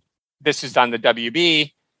money. This is on the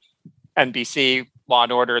WB, NBC, Law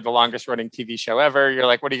and Order, the longest running TV show ever. You're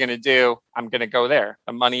like, what are you going to do? I'm going to go there.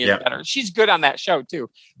 The money is better. She's good on that show too,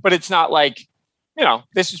 but it's not like,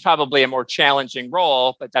 this is probably a more challenging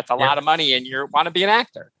role, but that's a lot of money and you want to be an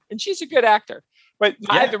actor, and she's a good actor. But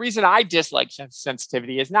the reason I dislike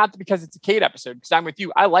sensitivity is not because it's a Kate episode, because I'm with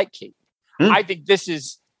you. I like Kate. I think this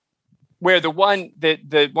is where the one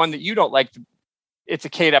that you don't like, it's a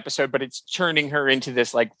Kate episode, but it's turning her into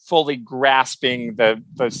this like fully grasping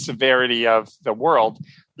the severity of the world.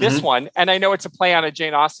 This one, and I know it's a play on a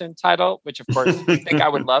Jane Austen title, which of course I think I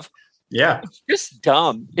would love. Yeah. It's just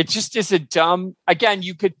dumb. It just is a dumb, again,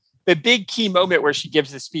 the big key moment where she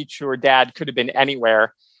gives the speech to her dad could have been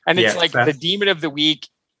anywhere. And it's the demon of the week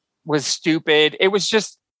was stupid. It was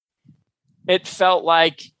just, it felt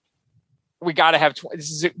like we got to have, this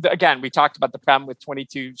is, again, we talked about the problem with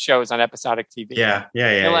 22 shows on episodic TV. Yeah.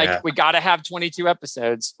 We got to have 22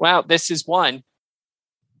 episodes. Well, this is one.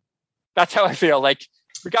 That's how I feel. Like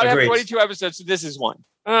we got to have 22 episodes. So this is one.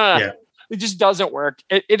 It just doesn't work.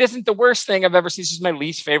 It isn't the worst thing I've ever seen. It's just my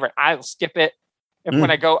least favorite. I'll skip it. If when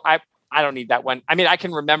I go, I don't need that one. I mean, I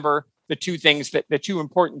can remember the two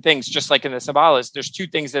important things, just like in the Savalas, there's two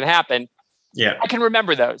things that happen. Yeah. I can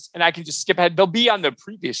remember those and I can just skip ahead. They'll be on the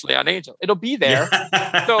previously on Angel. It'll be there.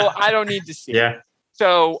 So I don't need to see it.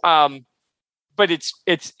 So, but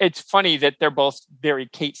it's funny that they're both very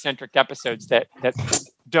Kate-centric episodes that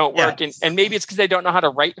don't work. And maybe it's because they don't know how to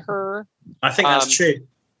write her. I think that's true.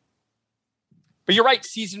 But you're right.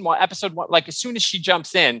 Season 1, episode 1, like as soon as she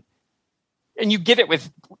jumps in, and you get it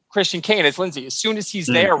with Christian Kane as Lindsay, as soon as he's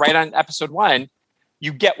there right on episode 1,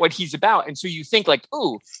 you get what he's about. And so you think like,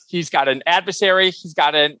 ooh, he's got an adversary. He's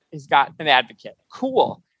got an advocate.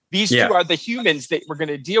 Cool. These two are the humans that we're going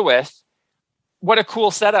to deal with. What a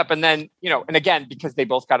cool setup. And then, and again, because they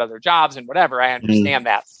both got other jobs and whatever, I understand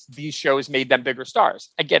that these shows made them bigger stars.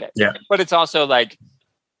 I get it. Yeah. But it's also like,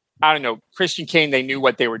 I don't know, Christian Kane, they knew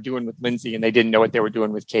what they were doing with Lindsay and they didn't know what they were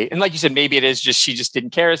doing with Kate. And like you said, maybe it is just, she just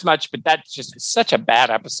didn't care as much, but that's just such a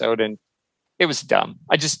bad episode. And it was dumb.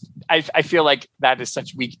 I feel like that is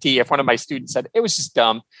such weak tea. If one of my students said it was just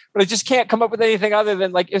dumb, but I just can't come up with anything other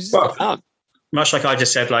than like, it's just dumb. Much like I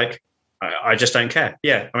just said, like, I just don't care.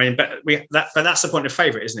 Yeah. I mean, but that's the point of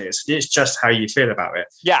favorite, isn't it? It's just how you feel about it.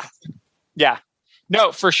 Yeah. Yeah.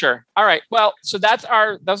 No, for sure. All right. Well, so those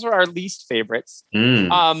are our least favorites.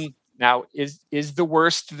 Now is the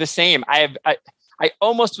worst the same? I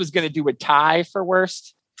almost was going to do a tie for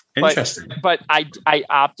worst. Interesting. But I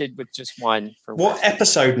opted with just one for what worst.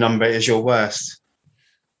 Episode number is your worst?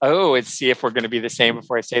 Oh, let's see if we're going to be the same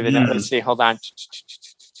before I say that. Let's see. Hold on.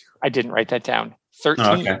 I didn't write that down.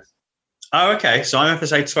 13. Oh, okay. So I'm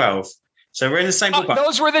episode 12. So we're in the same ballpark.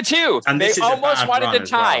 Those were the two. And they almost wanted to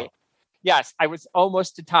tie. Well. Yes, I was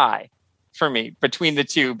almost to tie for me between the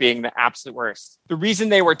two being the absolute worst. The reason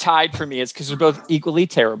they were tied for me is because they're both equally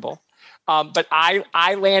terrible. But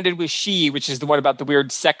I landed with She, which is the one about the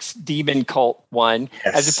weird sex demon cult one,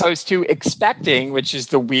 as opposed to Expecting, which is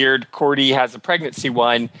the weird Cordy has a pregnancy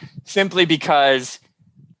one, simply because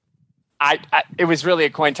it was really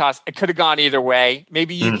a coin toss. It could have gone either way.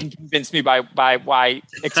 Maybe you can convince me by why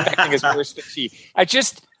Expecting is worse than She.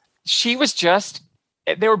 She was just,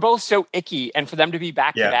 they were both so icky, and for them to be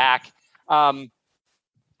back to back,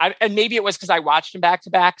 and maybe it was because I watched them back to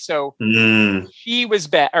back. So She was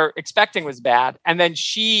bad, or Expecting was bad, and then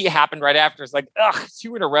She happened right after. It's like, ugh,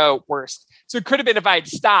 2 in a row, worst. So it could have been if I had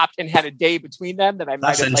stopped and had a day between them, that I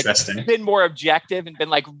might have been more objective and been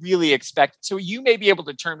like really So you may be able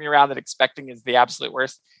to turn me around that Expecting is the absolute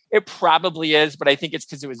worst. It probably is, but I think it's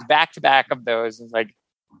because it was back to back of those. It's like,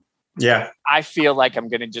 I feel like I'm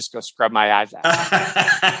going to just go scrub my eyes out.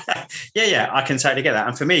 Yeah, I can totally get that.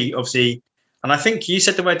 And for me, obviously, and I think you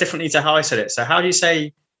said the word differently to how I said it. So how do you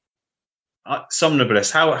say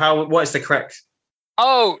somnambulist? What is the correct?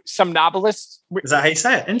 Oh, somnambulist. Is that how you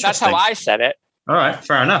say it? Interesting. That's how I said it. All right,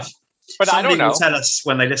 fair enough. But somebody I don't know. Will tell us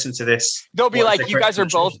when they listen to this. They'll be like, "You guys are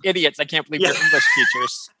both idiots. I can't believe you're English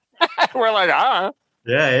teachers." We're like,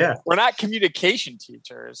 Yeah. We're not communication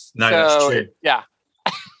teachers. No, that's true. Yeah.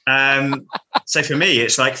 So for me,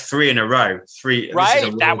 it's like 3 in a row. 3.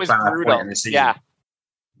 Right. That was brutal. Yeah.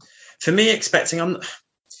 For me, Expecting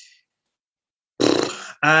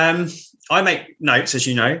I make notes, as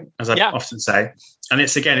you know, as I often say. And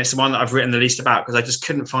it's the one that I've written the least about because I just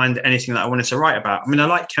couldn't find anything that I wanted to write about. I mean, I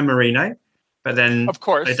like Ken Marino, but then of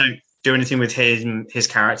course they don't do anything with his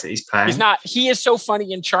character he's playing. He is so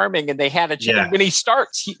funny and charming, and they had a chance. When he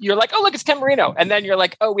starts, you're like, oh, look, it's Ken Marino. And then you're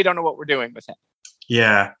like, oh, we don't know what we're doing with him.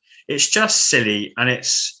 Yeah, it's just silly. And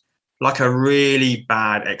it's like a really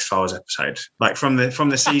bad X-Files episode. Like from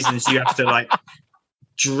the seasons, you have to like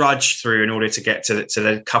drudge through in order to get to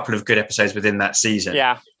the couple of good episodes within that season.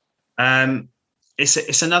 Yeah.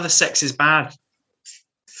 It's another Sex is Bad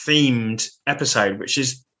themed episode, which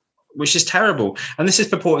is terrible. And this is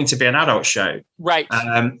purporting to be an adult show. Right.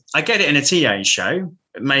 I get it in a teenage show.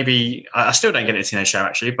 Maybe I still don't get it in a teenage show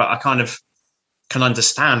actually, but I kind of can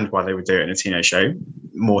understand why they would do it in a teenage show,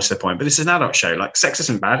 more to the point. But this is an adult show. Like, sex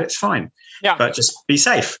isn't bad, it's fine. Yeah. But just be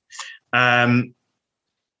safe.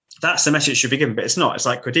 That's the message should be given, but it's not. It's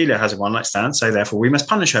like Cordelia has a one-night stand, so therefore we must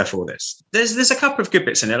punish her for this. There's a couple of good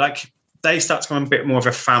bits in it. Like, they start to become a bit more of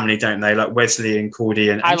a family, don't they? Like Wesley and Cordy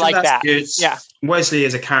and Angel. I like that. Good. Yeah. Wesley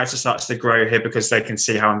as a character starts to grow here because they can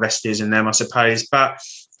see how invested he is in them, I suppose. But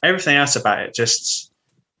everything else about it just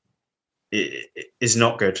is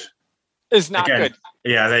not good. Is not good.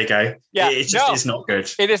 Yeah, there you go. Yeah, it just is not good.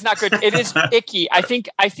 It is not good. It is icky. I think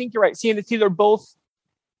you're right. See, and it's either both.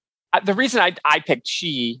 The reason I picked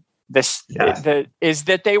She is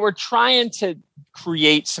that they were trying to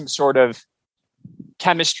create some sort of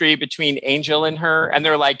chemistry between Angel and her. And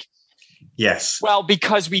they're like, yes, well,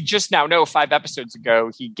 because we just now know 5 episodes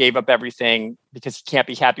ago, he gave up everything because he can't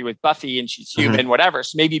be happy with Buffy and she's human, whatever.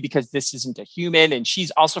 So maybe because this isn't a human and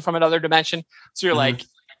she's also from another dimension. So you're like,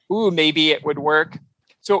 ooh, maybe it would work.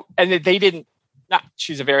 So, and they didn't,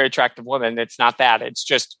 she's a very attractive woman. It's not that, it's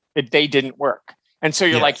just, they didn't work. And so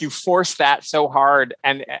you're like, you force that so hard.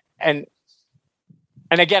 And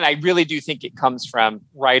again, I really do think it comes from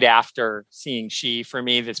right after seeing She, for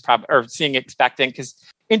me, that's probably, or seeing Expecting, because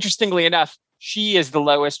interestingly enough, She is the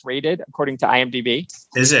lowest rated according to IMDb.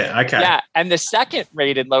 Is it? Okay. Yeah. And the second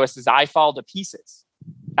rated lowest is I Fall to Pieces,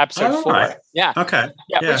 episode 4. Right. Yeah. Okay.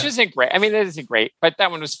 Yeah. Which isn't great. I mean, it isn't great, but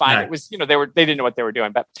that one was fine. No. It was, they didn't know what they were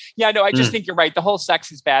doing, but I just think you're right. The whole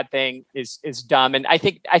sex is bad thing is dumb. And I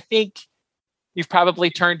think you've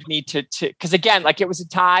probably turned me to, because again, like it was a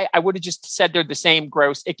tie. I would have just said they're the same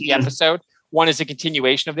gross, icky episode. One is a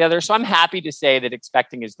continuation of the other. So I'm happy to say that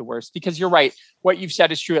Expecting is the worst, because you're right. What you've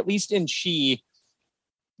said is true. At least in She,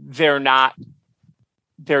 the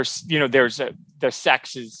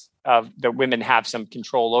sex is of the women have some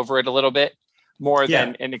control over it a little bit more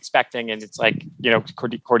than in Expecting. And it's like,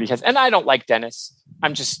 Cordy has, and I don't like Dennis.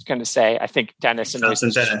 I'm just going to say, I think Dennis and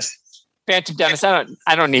Phantom Dennis,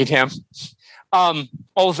 I don't need him.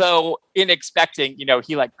 Although in Expecting,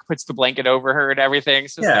 he like puts the blanket over her and everything.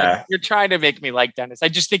 So like, you're trying to make me like Dennis. I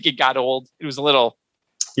just think it got old. It was a little,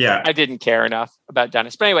 I didn't care enough about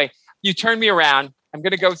Dennis. But anyway, you turned me around. I'm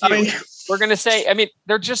going to go with you. We're going to say,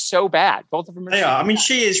 they're just so bad. Both of them are. They are.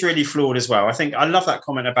 She is really flawed as well. I think I love that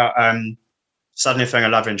comment about suddenly throwing a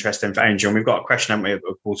love interest in for Angel. And we've got a question, haven't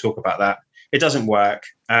we? We'll talk about that. It doesn't work.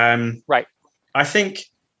 Right. I think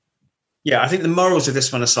the morals of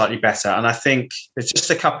this one are slightly better. And I think there's just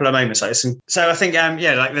a couple of moments like this. So I think,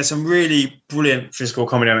 there's some really brilliant physical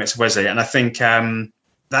comedy moments of Wesley. And I think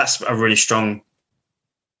that's a really strong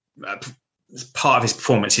part of his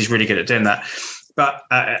performance. He's really good at doing that. But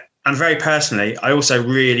and very personally, I also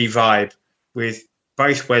really vibe with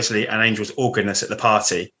both Wesley and Angel's awkwardness at the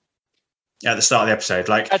party at the start of the episode.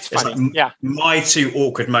 Like, that's funny. My two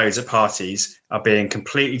awkward modes at parties are being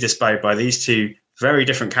completely displayed by these two very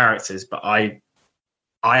different characters, but I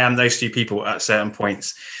am those two people at certain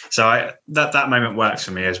points. So that moment works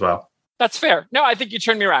for me as well. That's fair. No, I think you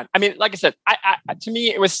turned me around. Like I said, I to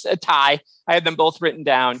me, it was a tie. I had them both written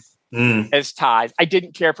down as ties. I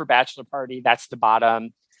didn't care for Bachelor Party. That's the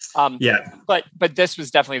bottom. But this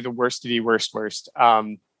was definitely the worst of the worst.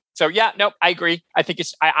 I agree.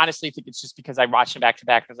 I honestly think it's just because I watched them back to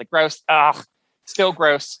back. I was like, gross. Ugh, still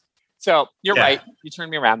gross. So you're right. You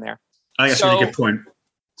turned me around there. I think that's a really good point.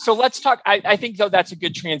 So let's talk. I think though that's a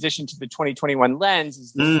good transition to the 2021 lens.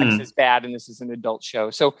 Is the sex is bad and this is an adult show.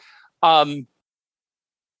 So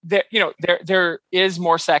there is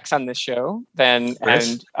more sex on this show than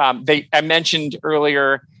I mentioned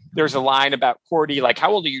earlier. There's a line about Cordy, like,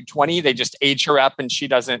 how old are you? 20? They just age her up and she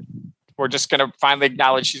doesn't. We're just going to finally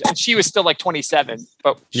acknowledge she was still like 27,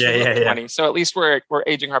 but she was 20. So at least we're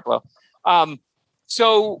aging her up low.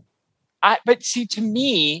 But see, to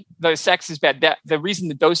me, the sex is bad. The reason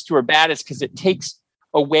that those two are bad is because it takes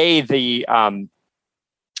away the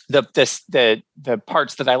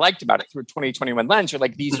parts that I liked about it through a 2021 lens. You're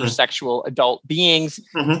like, these are sexual adult beings.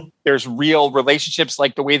 There's real relationships,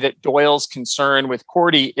 like the way that Doyle's concern with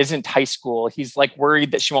Cordy isn't high school. He's like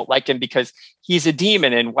worried that she won't like him because he's a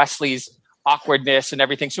demon, and Wesley's awkwardness and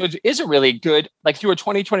everything. So it is a really good, like through a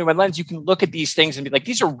 2021 lens, you can look at these things and be like,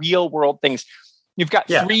 these are real world things. You've got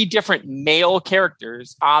 3 different male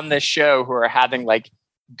characters on this show who are having like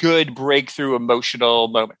good breakthrough emotional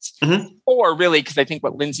moments. Or really, because I think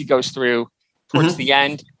what Lindsay goes through towards the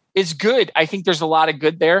end is good. I think there's a lot of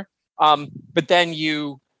good there. But then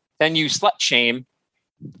you slut shame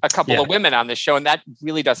a couple of women on this show, and that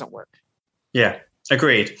really doesn't work. Yeah,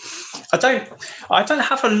 agreed. I don't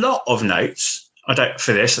have a lot of notes.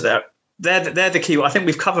 For this. They're the key. I think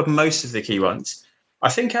we've covered most of the key ones. I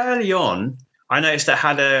think early on, I noticed I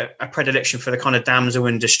had a predilection for the kind of damsel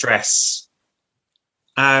in distress,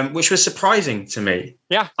 which was surprising to me.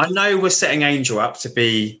 Yeah. I know we're setting Angel up to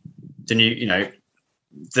be the new,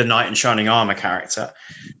 the knight in shining armor character,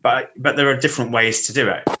 but there are different ways to do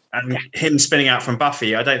it. And him spinning out from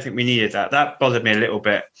Buffy, I don't think we needed that. That bothered me a little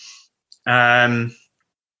bit. But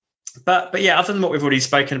yeah, other than what we've already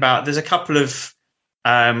spoken about, there's a couple of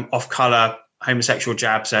off-color homosexual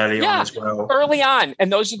jabs early on as well. Early on,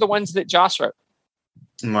 and those are the ones that Joss wrote.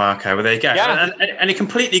 Okay, well there you go. Yeah. And it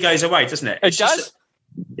completely goes away, doesn't it? It does.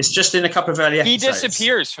 It's just in a couple of early episodes. He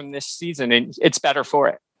disappears from this season, and it's better for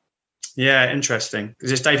it. Yeah, interesting.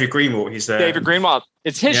 Because it's David Greenwalt. He's there. David Greenwalt.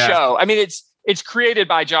 It's his show. I mean, it's created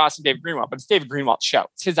by Joss and David Greenwalt, but it's David Greenwalt's show.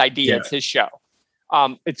 It's his idea. It's his show.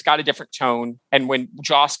 It's got a different tone. And when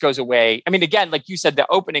Joss goes away, I mean, again, like you said, the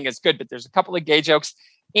opening is good, but there's a couple of gay jokes.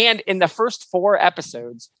 And in the first 4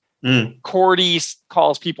 episodes, Cordy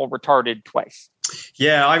calls people retarded twice.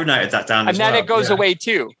 Yeah, I've noted that down. And then it goes away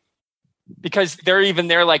too, because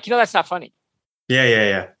they're like, that's not funny.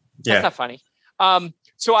 Yeah. That's not funny.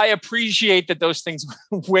 So I appreciate that those things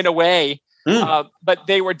went away, but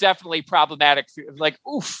they were definitely problematic. Like,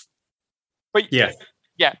 oof. But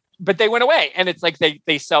but they went away, and it's like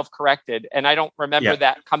they self-corrected, and I don't remember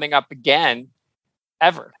that coming up again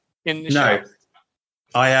ever in the show.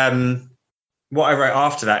 No, what I wrote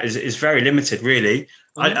after that is very limited, really.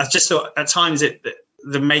 I just thought at times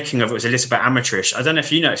the making of it was a little bit amateurish. I don't know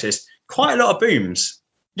if you noticed this. Quite a lot of booms.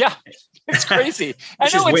 Yeah, it's crazy. I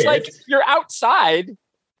know, it's weird. Like you're outside.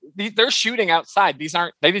 They're shooting outside.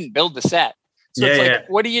 They didn't build the set. So it's like,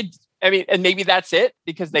 what do you, I mean, and maybe that's it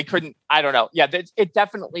because they couldn't, I don't know. Yeah, it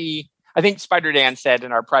definitely, I think Spider Dan said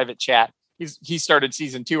in our private chat, he started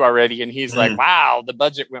season 2 already and he's like, wow, the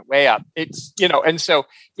budget went way up. It's, and so,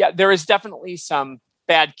 there is definitely some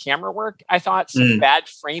bad camera work. I thought some bad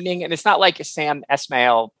framing, and it's not like a Sam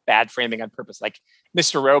Esmail bad framing on purpose. Like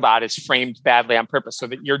Mr. Robot is framed badly on purpose so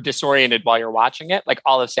that you're disoriented while you're watching it. Like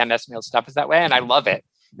all of Sam Esmail's stuff is that way. And I love it.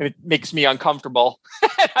 And it makes me uncomfortable.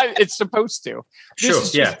 It's supposed to. This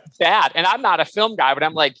is just bad. And I'm not a film guy, but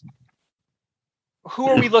I'm like, who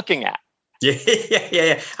are we looking at?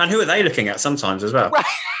 Yeah. And who are they looking at sometimes as well? Right.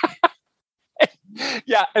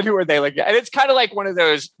 Yeah. And who are they looking at? And it's kind of like one of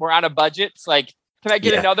those, we're on a budget. It's like, can I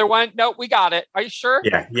get another one? No, we got it. Are you sure?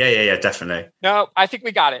 Yeah, definitely. No, I think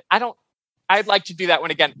we got it. I'd like to do that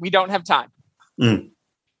one again. We don't have time.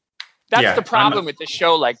 That's the problem with the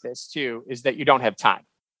show like this too, is that you don't have time.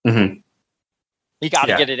 You got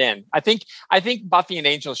to get it in. I think Buffy and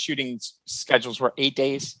Angel's shooting schedules were 8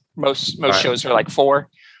 days. Most shows are like 4.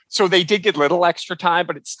 So they did get little extra time,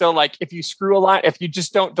 but it's still like, if you screw a lot, if you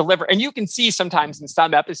just don't deliver, and you can see sometimes in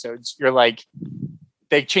some episodes, you're like,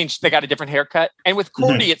 they got a different haircut. And with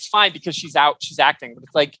Cordy, it's fine because she's acting, but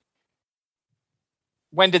it's like,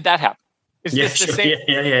 when did that happen? Is this the same?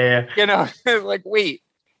 Yeah. Like, wait,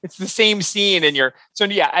 it's the same scene and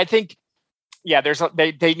I think, there's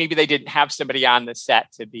they maybe they didn't have somebody on the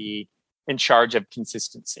set to be in charge of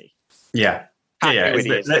consistency. Continuity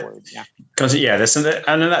is the word.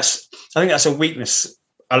 And I think that's a weakness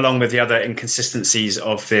along with the other inconsistencies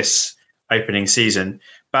of this opening season.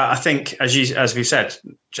 But I think, as we said,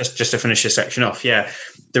 just to finish this section off,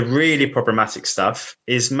 the really problematic stuff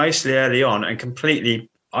is mostly early on and completely.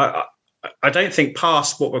 I don't think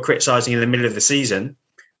past what we're criticizing in the middle of the season.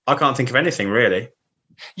 I can't think of anything really.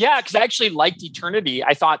 Yeah, because I actually liked Eternity.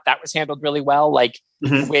 I thought that was handled really well. Like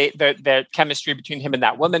the way the chemistry between him and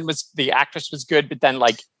that woman the actress was good, but then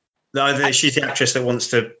she's the actress that wants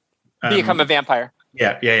to become a vampire.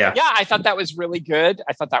 Yeah. I thought that was really good.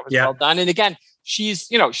 I thought that was well done. And again, she's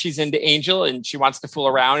into Angel and she wants to fool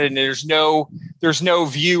around, and there's no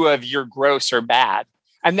view of you're gross or bad.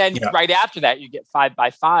 And then right after that, you get 5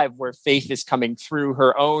 by 5, where Faith is coming through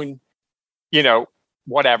her own,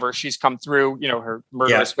 whatever she's come through, her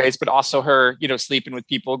murderous ways, but also her, sleeping with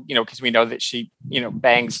people, because we know that she,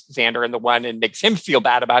 bangs Xander in the one and makes him feel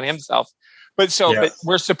bad about himself. But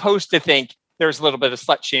we're supposed to think there's a little bit of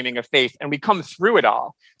slut shaming of Faith, and we come through it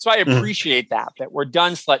all. So I appreciate that we're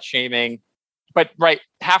done slut shaming, but right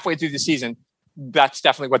halfway through the season, that's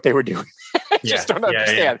definitely what they were doing. Just don't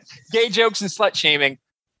understand. Gay jokes and slut shaming,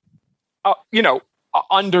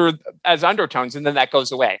 under as undertones, and then that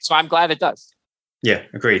goes away. So I'm glad it does. Yeah,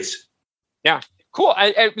 agreed. Yeah, cool.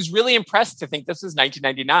 I was really impressed to think this is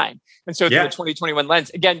 1999. And so through the 2021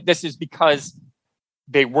 lens, again, this is because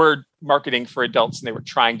they were marketing for adults and they were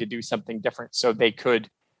trying to do something different. So they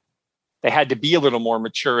had to be a little more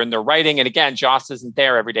mature in their writing. And again, Joss isn't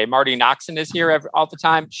there every day. Marty Noxon is here all the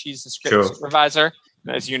time. She's the script supervisor.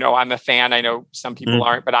 As you know, I'm a fan. I know some people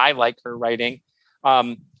aren't, but I like her writing.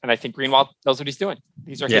 And I think Greenwalt knows what he's doing.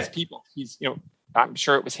 These are his people. He's, I'm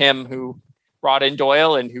sure it was him who brought in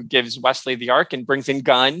Doyle and who gives Wesley the arc and brings in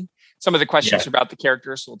Gunn. Some of the questions about the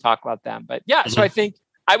characters, so we'll talk about them. But so I think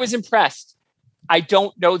I was impressed. I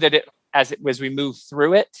don't know that as we move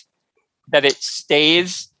through it, that it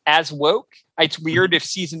stays as woke. It's weird if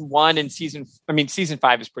season 1 and season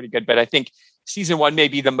 5 is pretty good, but I think season 1 may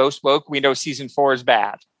be the most woke. We know season 4 is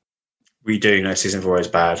bad. We do know season 4 is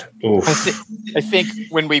bad. Oof. I think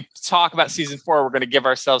when we talk about season 4, we're going to give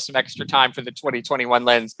ourselves some extra time for the 2021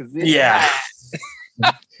 lens.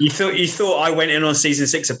 You thought I went in on season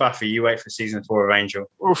 6 of Buffy. You wait for season 4 of Angel.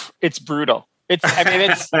 Oof, it's brutal.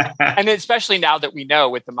 And especially now that we know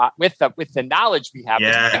with the knowledge we have,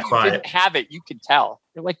 if you didn't have it, you could tell.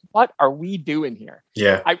 You're like, what are we doing here?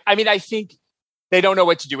 Yeah. I think they don't know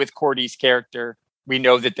what to do with Cordy's character. We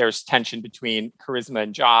know that there's tension between Charisma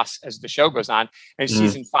and Joss as the show goes on. And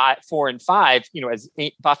season 4 and 5, as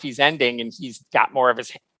Buffy's ending and he's got more of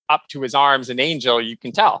his up to his arms an angel, you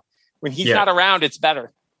can tell. When he's not around, it's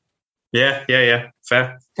better. Yeah.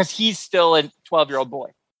 Fair. Because he's still a 12-year-old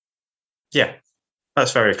boy. Yeah.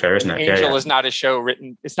 That's very clear, isn't it? Angel is not a show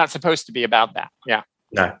written. It's not supposed to be about that. Yeah.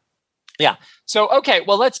 No. Yeah. So, okay.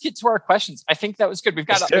 Well, let's get to our questions. I think that was good. We've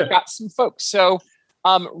got some folks. So,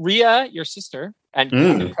 Rhea, your sister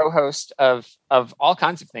and co-host of all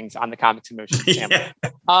kinds of things on the Comics in Motion channel.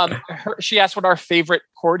 She asked what our favorite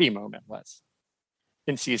Cordy moment was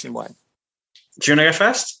in season 1. Do you want to go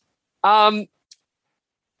first?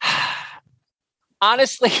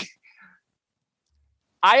 Honestly,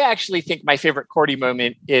 I actually think my favorite Cordy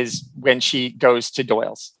moment is when she goes to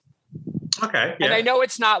Doyle's. Okay. Yeah. And I know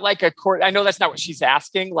it's not like I know that's not what she's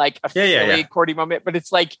asking, like a silly Cordy moment, but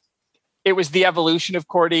it's like, it was the evolution of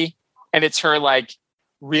Cordy, and it's her like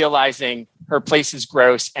realizing her place is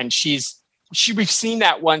gross. And we've seen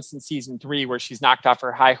that once in season 3 where she's knocked off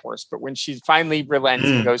her high horse, but when she finally relents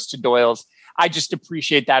and goes to Doyle's, I just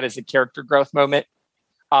appreciate that as a character growth moment.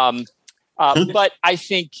 But I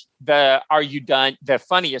think are you done? The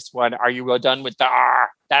funniest one, are you well done with the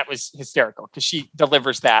that was hysterical because she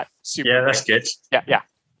delivers that super. Yeah, that's good. Yeah.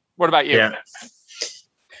 What about you? Yeah.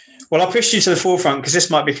 Well, I'll push you to the forefront because this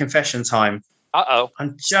might be confession time.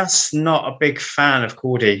 I'm just not a big fan of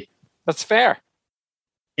Cordy. That's fair.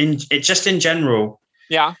 In general.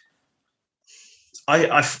 Yeah.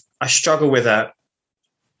 I struggle with her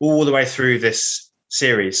all the way through this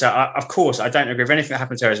series. So, of course, I don't agree with anything that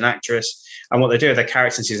happened to her as an actress. And what they do with their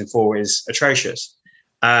character in season 4 is atrocious.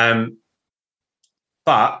 But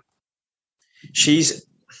I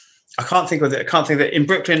can't think of that in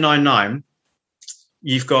Brooklyn Nine-Nine,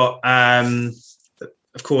 you've got,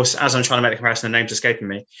 of course, as I'm trying to make the comparison, the name's escaping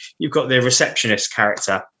me. You've got the receptionist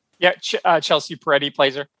character. Yeah, Chelsea Peretti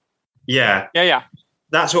plays her. Yeah. Yeah.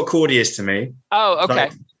 That's what Cordy is to me. Oh, okay.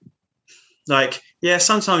 Like,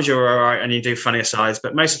 sometimes you're all right and you do funny asides,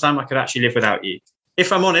 but most of the time I could actually live without you.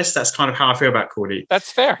 If I'm honest, that's kind of how I feel about Cordy.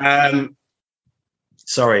 That's fair.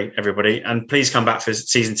 Sorry, everybody. And please come back for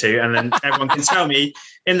season 2. And then everyone can tell me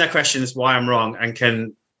in their questions why I'm wrong and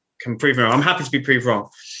can prove me wrong. I'm happy to be proved wrong.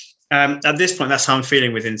 At this point, that's how I'm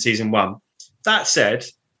feeling within season 1. That said,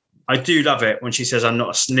 I do love it when she says, I'm not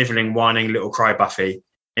a sniveling, whining little cry Buffy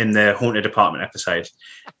in the Haunted Apartment episode.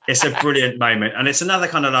 It's a brilliant moment. And it's another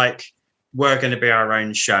kind of like, we're going to be our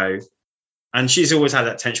own show. And she's always had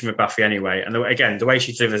that tension with Buffy anyway. And again, the way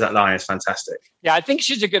she delivers that line is fantastic. Yeah, I think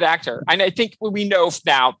she's a good actor. And I think we know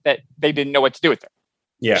now that they didn't know what to do with her.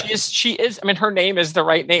 Yeah. She is. I mean, her name is the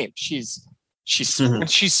right name. When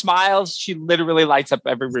she smiles, she literally lights up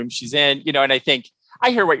every room she's in, and I think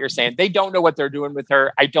I hear what you're saying. They don't know what they're doing with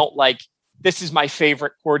her. I don't this is my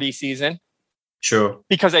favorite Cordy season. Sure.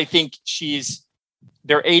 Because I think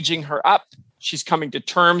they're aging her up. She's coming to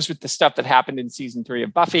terms with the stuff that happened in season 3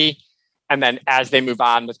 of Buffy. And then as they move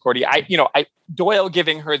on with Cordy, Doyle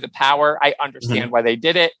giving her the power, I understand why they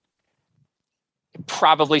did it.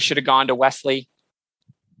 Probably should have gone to Wesley.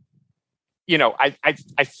 I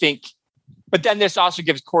think, but then this also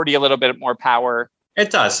gives Cordy a little bit more power.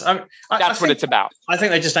 It does. That's what it's about. I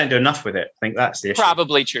think they just don't do enough with it. I think that's the issue.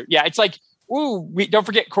 Probably true. Yeah. It's like, don't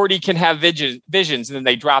forget Cordy can have visions, and then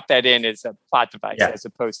they drop that in as a plot device as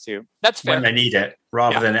opposed to that's fair. When they need it,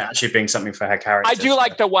 rather than it actually being something for her character. I do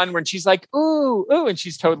like the one when she's like, ooh, and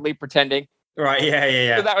she's totally pretending. Right.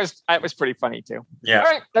 Yeah. So that was pretty funny too. Yeah. All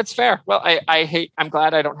right. That's fair. Well, I'm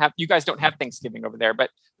glad you guys don't have Thanksgiving over there, but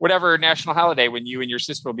whatever national holiday when you and your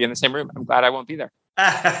sister will be in the same room, I'm glad I won't be there.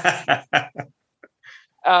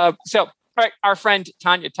 All right, our friend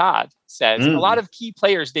Tanya Todd says, a lot of key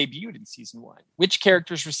players debuted in season 1. Which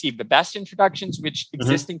characters received the best introductions? Which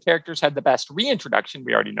existing characters had the best reintroduction?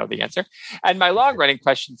 We already know the answer. And my long-running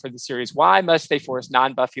question for the series, why must they force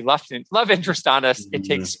non-Buffy love interest on us? It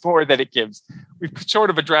takes more than it gives. We've sort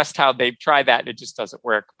of addressed how they've tried that and it just doesn't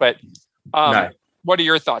work. But what are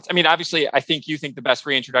your thoughts? I mean, obviously, I think you think the best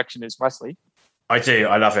reintroduction is Wesley. I do.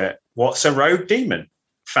 I love it. What's a rogue demon?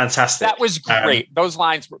 Fantastic. That was great. Those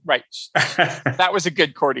lines were right. That was a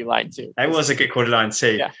good Cordy line too. It was a good Cordy line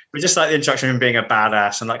too. Yeah. But just like the introduction of him being a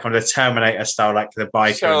badass and like kind of the Terminator style, like the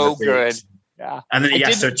biker. So good. Yeah. And then he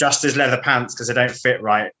has to adjust his leather pants because they don't fit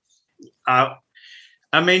right. I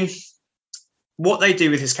mean, what they do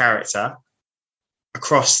with his character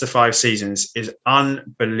across the 5 seasons is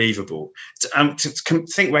unbelievable. To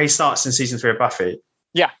think where he starts in season 3 of Buffy.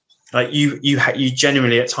 Yeah. Like you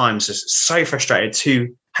genuinely at times are so frustrated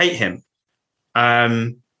to hate him.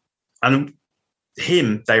 And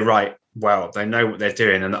him, they write well. They know what they're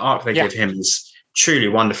doing, and the arc they give him is truly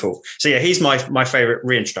wonderful. So yeah, he's my favorite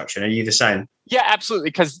reintroduction. Are you the same? Yeah, absolutely.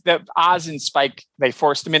 Because the Oz and Spike, they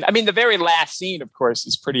forced him in. I mean, the very last scene, of course,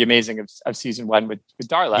 is pretty amazing of season 1 with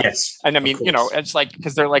Darla. Yes, and I mean, it's like,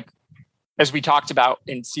 because they're like, as we talked about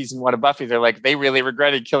in season 1 of Buffy, they're like, they really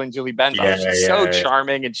regretted killing Julie Benbow. She's so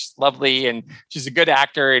charming and she's lovely and she's a good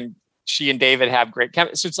actor, and she and David have great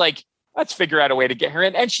chemistry. So it's like, let's figure out a way to get her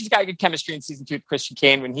in. And she's got good chemistry in season 2 with Christian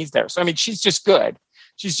Kane when he's there. So I mean, she's just good.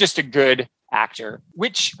 She's just a good actor.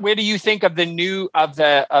 Where do you think of the new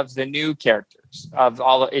characters of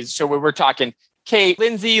all of? So we're talking Kate,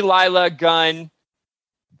 Lindsay, Lila, Gunn,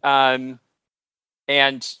 and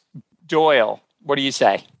Doyle. What do you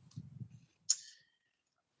say?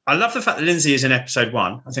 I love the fact that Lindsay is in episode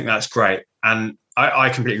 1. I think that's great, and I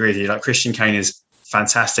completely agree with you. Like, Christian Kane is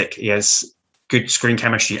fantastic. He has good screen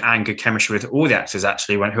chemistry and good chemistry with all the actors,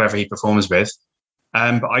 actually, whoever he performs with.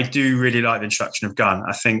 But I do really like the introduction of Gunn.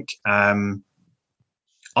 I think I've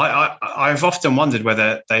often wondered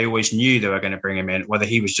whether they always knew they were going to bring him in, whether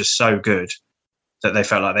he was just so good that they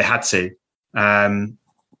felt like they had to.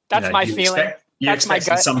 That's my feeling. That's my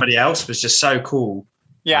gut. Somebody else was just so cool.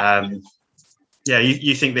 Yeah.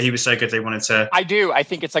 You think that he was so good they wanted to... I do. I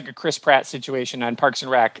think it's like a Chris Pratt situation on Parks and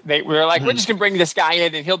Rec. They were like, we're just going to bring this guy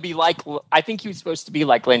in and he'll be like... I think he was supposed to be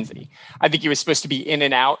like Lindsay. I think he was supposed to be in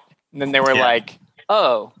and out. And then they were like,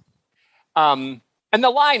 oh. And the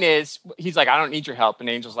line is, he's like, I don't need your help. And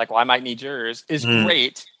Angel's like, well, I might need yours. Is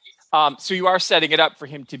great. So you are setting it up for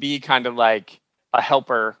him to be kind of like a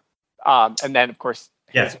helper. And then, of course...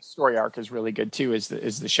 His story arc is really good too, as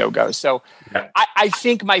the show goes. So, I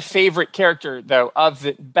think my favorite character, though, of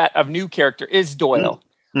new character is Doyle.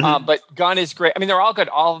 But Gunn is great. I mean, they're all good.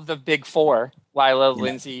 All of the big 4: Lila,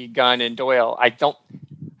 Lindsay, Gunn, and Doyle. I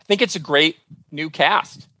think it's a great new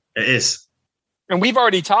cast. It is. And we've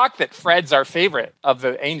already talked that Fred's our favorite of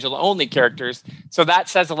the Angel only characters. So that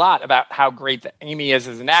says a lot about how great that Amy is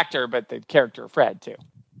as an actor, but the character of Fred too.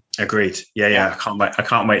 Agreed. Yeah. I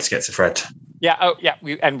can't wait to get to Fred. Yeah. Oh, yeah.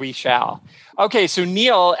 We shall. Okay. So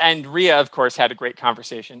Neil and Rhea, of course, had a great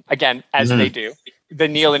conversation again, as they do. The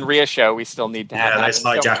Neil and Rhea show, we still need to have. Yeah, those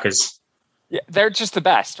hijackers. Yeah, they're just the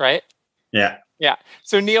best, right? Yeah. Yeah.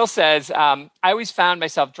 So Neil says, I always found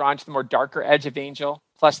myself drawn to the more darker edge of Angel,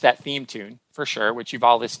 plus that theme tune for sure, which you've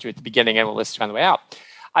all listened to at the beginning and will listen to on the way out.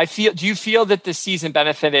 Do you feel that this season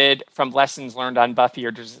benefited from lessons learned on Buffy,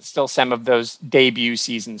 or does it still some of those debut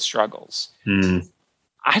season struggles?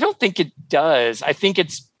 I don't think it does. I think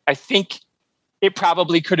it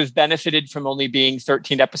probably could have benefited from only being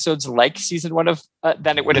 13 episodes like season 1 of,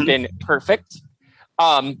 then it would have been perfect.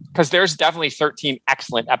 Because there's definitely 13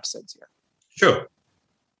 excellent episodes here. Sure.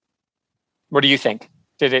 What do you think?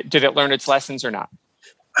 Did it learn its lessons or not?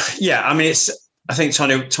 Yeah, I mean, I think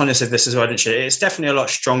Tonya said this as well, didn't she? It's definitely a lot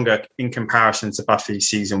stronger in comparison to Buffy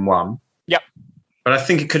season 1. Yep. But I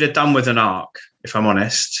think it could have done with an arc, if I'm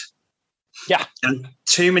honest. Yeah. And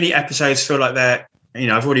too many episodes feel like they're,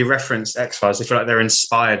 I've already referenced X-Files. They feel like they're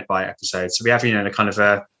inspired by episodes. So we have, the kind of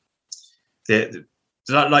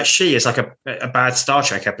like She is like a bad Star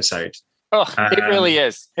Trek episode. Oh, it really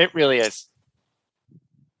is. It really is.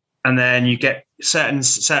 And then you get certain,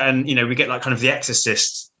 we get like kind of the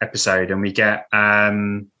Exorcist episode, and we get,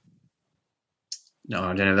 no, I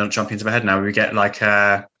don't know, don't jump into my head now. We get like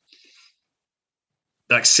a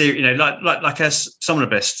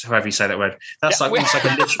somnologist, however you say that word. That's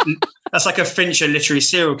that's like a Fincher literary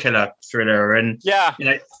serial killer thriller, and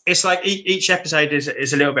it's like each episode is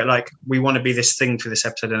a little bit like, we want to be this thing for this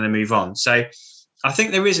episode and then move on. So I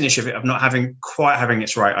think there is an issue of not having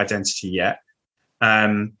its right identity yet,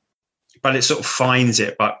 but it sort of finds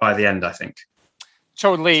it by the end, I think.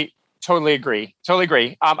 Totally agree.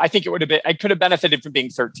 I think it could have benefited from being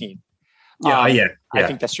 13. I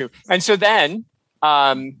think that's true. And so then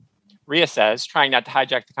Rhea says, trying not to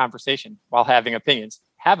hijack the conversation while having opinions,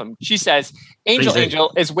 have them. She says,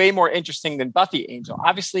 Angel is way more interesting than Buffy Angel.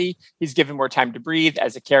 Obviously, he's given more time to breathe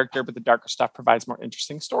as a character, but the darker stuff provides more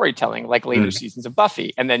interesting storytelling, like later seasons of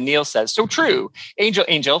Buffy. And then Neil says, so true.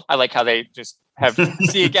 Angel. I like how they just have,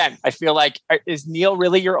 see again, I feel like, is Neil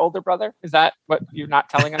really your older brother? Is that what you're not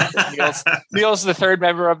telling us? Neil's the third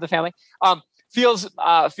member of the family. Feels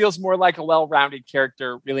more like a well-rounded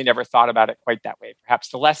character. Really never thought about it quite that way. Perhaps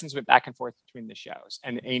the lessons went back and forth between the shows,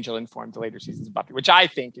 and Angel informed the later seasons of Buffy, which I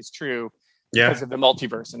think is true because of the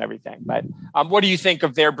multiverse and everything. But what do you think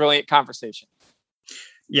of their brilliant conversation?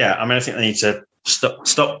 yeah, I mean, I think they need to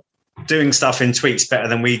stop doing stuff in tweets better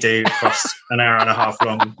than we do across an hour and a half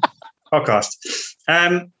long podcast.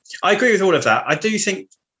 I agree with all of that. I do think,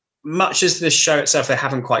 much as the show itself, they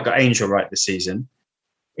haven't quite got Angel right this season.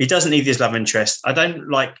 He doesn't need his love interest. I don't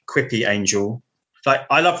like quippy Angel. Like,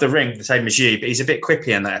 I love The Ring, the same as you, but he's a bit quippy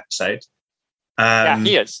in that episode. Yeah,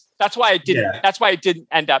 he is. That's why it didn't. Yeah. That's why it didn't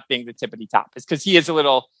end up being the tippity top. Is because he is a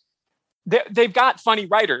little. They've got funny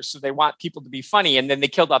writers, so they want people to be funny, and then they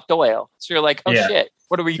killed off Doyle. So you're like, oh shit,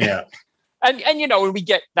 what are we? Yeah. And when we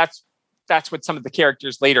get that's what some of the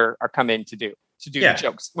characters later are coming to do the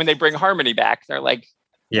jokes. When they bring Harmony back, they're like,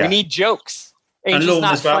 we need jokes. Angel's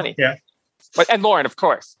not funny. Yeah. And Lauren, of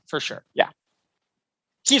course, for sure. Yeah.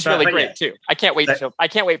 He's really great too. I can't wait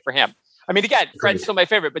for him. I mean, again, Fred's still my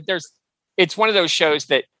favorite, but it's one of those shows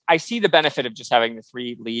that I see the benefit of just having the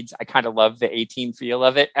three leads. I kind of love the A-Team feel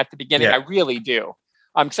of it at the beginning. I really do.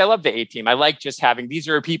 Because I love the A-Team. I like just having, these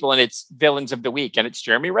are people and it's villains of the week and it's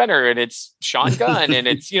Jeremy Renner and it's Sean Gunn and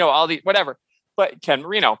it's, all these, whatever, but Ken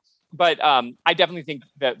Marino. But I definitely think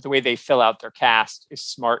that the way they fill out their cast is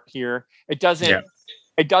smart here. It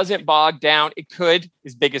doesn't bog down. It could,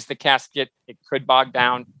 as big as the cast get, it could bog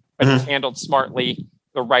down, but it's handled smartly.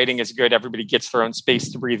 The writing is good. Everybody gets their own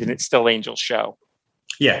space to breathe, and it's still Angel's show.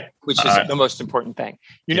 Yeah. Which is the most important thing.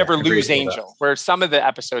 You never lose Angel. Where some of the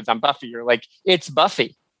episodes on Buffy, you're like, it's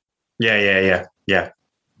Buffy. Yeah.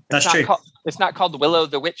 That's true. It's not called Willow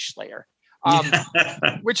the Witch Slayer,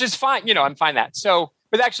 which is fine. I'm fine that. So,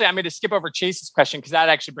 but actually, I'm going to skip over Chase's question because that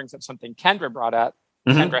actually brings up something Kendra brought up.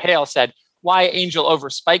 Kendra Hale said, why Angel over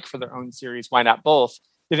Spike for their own series? Why not both?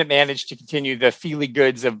 Did it manage to continue the feely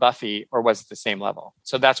goods of Buffy, or was it the same level?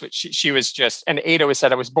 So that's what she was just, and Ada has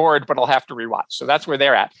said, I was bored, but I'll have to rewatch. So that's where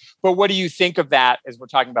they're at. But what do you think of that as we're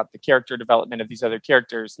talking about the character development of these other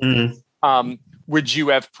characters? Would you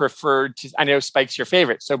have preferred to, I know Spike's your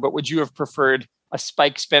favorite, but would you have preferred a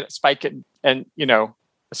Spike and a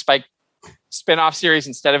Spike spinoff series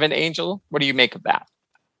instead of an Angel? What do you make of that?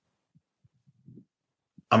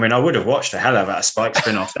 I mean, I would have watched the hell out of that Spike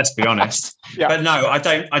spin-off, let's be honest. But no, I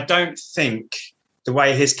don't think the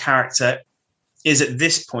way his character is at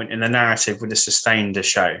this point in the narrative would have sustained the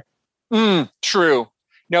show. True.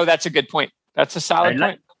 No, that's a good point. That's a solid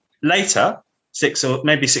point. Later, 6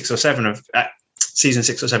 or 7 of season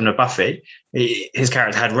 6 or 7 of Buffy, his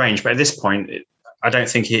character had range, but at this point, I don't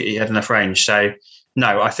think he had enough range. So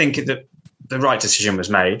no, I think that the right decision was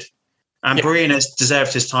made. And Brian has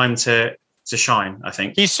deserved his time to shine, I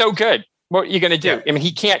think. He's so good. What are you going to do? Yeah. I mean,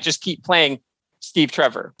 he can't just keep playing Steve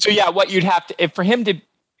Trevor. So what you'd have to, for him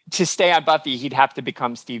to stay on Buffy, he'd have to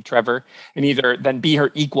become Steve Trevor and either then be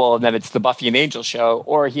her equal and then it's the Buffy and Angel show,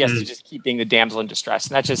 or he has to just keep being the damsel in distress.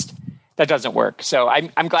 And that doesn't work. So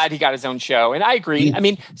I'm glad he got his own show. And I agree. I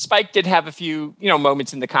mean, Spike did have a few,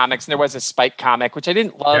 moments in the comics, and there was a Spike comic, which I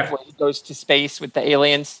didn't love, where he goes to space with the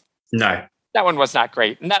aliens. No. That one was not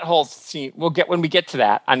great. And that whole scene, when we get to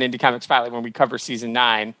that on Indie Comics Spotlight, when we cover season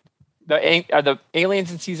 9, are the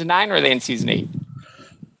aliens in season 9 or are they in season 8?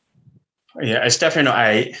 Yeah, it's definitely not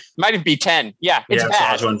 8. Might be 10. Yeah, it's bad.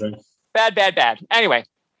 I was wondering. Bad. Anyway,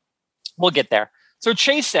 we'll get there. So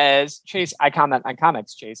Chase says, I comment on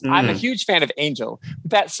comics, Chase. I'm a huge fan of Angel.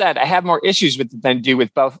 With that said, I have more issues with it than I do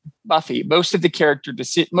with Buffy. Most to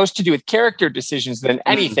do with character decisions than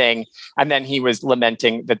anything. And then he was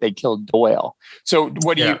lamenting that they killed Doyle. So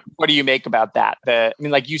what do you make about that?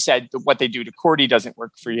 Like you said, what they do to Cordy doesn't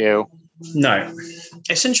work for you. No,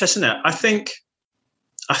 it's interesting. I think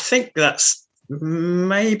that's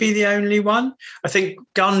maybe the only one. I think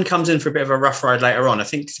Gunn comes in for a bit of a rough ride later on. I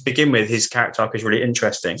think to begin with, his character arc is really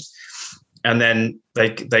interesting. And then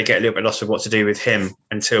they get a little bit lost with what to do with him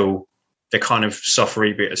until the kind of soft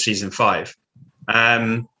reboot of season 5.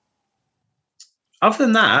 Other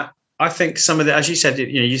than that, I think some of the, as you said,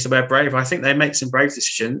 use the word brave. I think they make some brave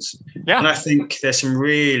decisions. Yeah. And I think there's some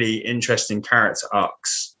really interesting character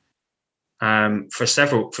arcs for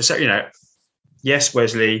several, yes,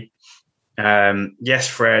 Wesley, yes,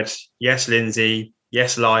 Fred, yes, Lindsay,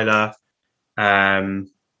 yes, Lila.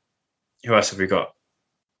 Who else have we got?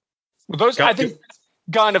 Well, those I think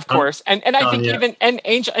Gunn, of course, and I think even and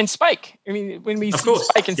Angel and Spike. I mean, when we see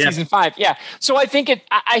Spike in season 5, So I think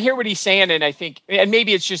I hear what he's saying, and I think, and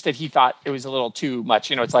maybe it's just that he thought it was a little too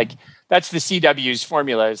much. It's like that's the CW's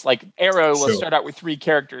formulas. Like Arrow will start out with 3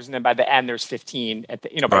 characters, and then by the end there's 15 at the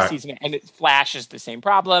by season, and it Flash is the same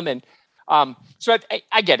problem, and so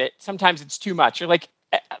I get it. Sometimes it's too much. You're like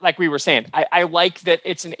we were saying, I like that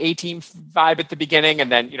it's an A-Team vibe at the beginning,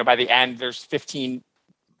 and then by the end there's 15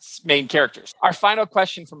 main characters. Our final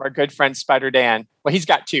question from our good friend Spider Dan. Well, he's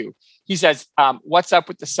got 2. He says, what's up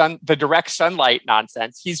with the direct sunlight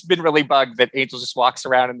nonsense? He's been really bugged that Angel just walks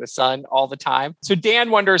around in the sun all the time. So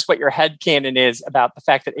Dan wonders what your headcanon is about the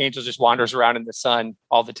fact that Angel just wanders around in the sun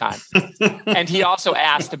all the time. And he also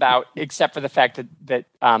asked about, except for the fact that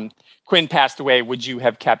Quinn passed away, would you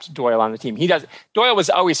have kept Doyle on the team? He does. Doyle was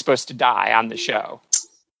always supposed to die on the show.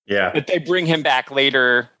 Yeah. But they bring him back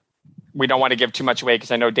later. We don't want to give too much away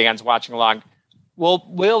because I know Dan's watching along.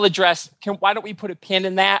 We'll address, why don't we put a pin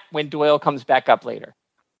in that when Doyle comes back up later?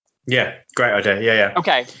 Yeah, great idea. Yeah.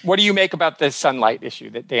 Okay. What do you make about this sunlight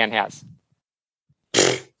issue that Dan has?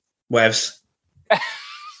 Webs.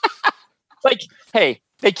 Like, hey,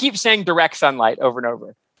 they keep saying direct sunlight over and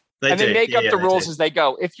over. They make up the rules as they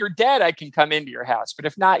go. If you're dead, I can come into your house. But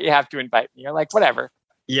if not, you have to invite me. You're like, whatever.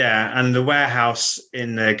 Yeah, and the warehouse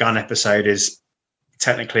in the Gunn episode is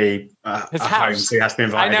technically his a house. home, so he has to be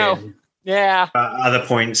invited I know. in. Yeah. Other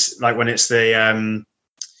points, like when it's the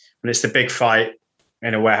big fight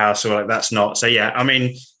in a warehouse, or like that's not. So yeah, I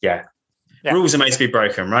mean, yeah. Rules are made to be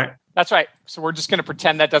broken, right? That's right. So we're just going to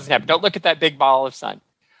pretend that doesn't happen. Don't look at that big ball of sun.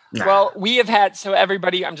 Nah. Well, we have had, so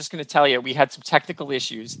everybody, I'm just going to tell you, we had some technical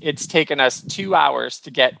issues. It's taken us 2 hours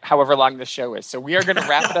to get however long the show is. So we are going to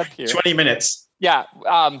wrap it up here. 20 minutes. Yeah.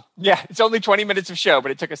 It's only 20 minutes of show,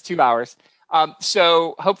 but it took us 2 hours.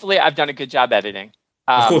 So hopefully I've done a good job editing.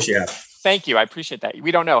 Of course you have. Thank you. I appreciate that.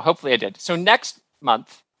 We don't know. Hopefully I did. So next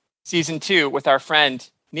month, season 2 with our friend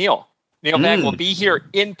Neil Vang will be here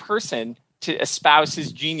in person to espouse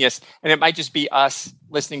his genius. And it might just be us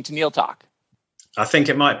listening to Neil talk. I think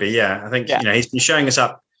it might be. Yeah. I think, he's been showing us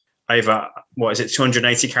up over,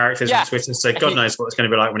 280 characters on Twitter. So God knows what it's going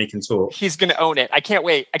to be like when he can talk. He's going to own it. I can't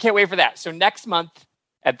wait. I can't wait for that. So next month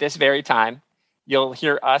at this very time, you'll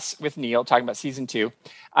hear us with Neil talking about season 2.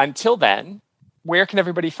 Until then, where can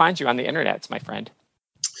everybody find you on the internet, my friend?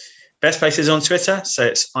 Best place is on Twitter. So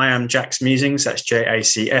it's I am Jack's Musings. That's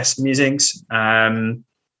JACS Musings. And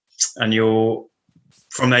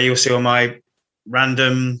from there, you'll see all my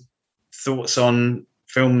random thoughts on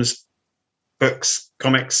films, books,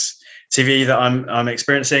 comics, TV that I'm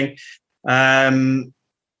experiencing. I'm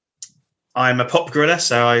a pop gorilla,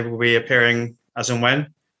 so I will be appearing as and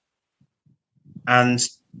when. And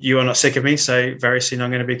you are not sick of me, so very soon I'm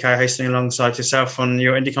going to be co-hosting alongside yourself on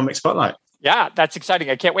your Indie Comic Spotlight. Yeah, that's exciting.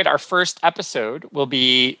 I can't wait. Our first episode we're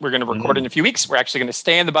going to record in a few weeks. We're actually going to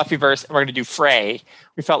stay in the Buffyverse and we're going to do Frey.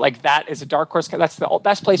 We felt like that is a dark horse. That's the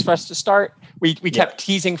best place for us to start. We kept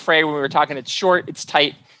teasing Frey when we were talking. It's short, it's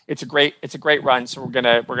tight. It's a great run. So we're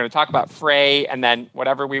gonna talk about Frey and then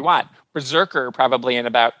whatever we want. Berserker probably in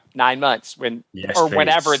about 9 months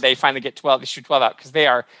whenever they finally get 12 issue 12 out, because they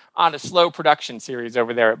are on a slow production series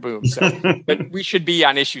over there at Boom. So but we should be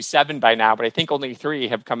on issue 7 by now, but I think only 3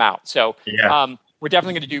 have come out. So we're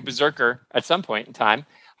definitely going to do Berserker at some point in time.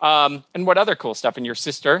 And what other cool stuff? And your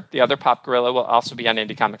sister, the other pop gorilla, will also be on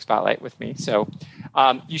Indie Comic Spotlight with me. So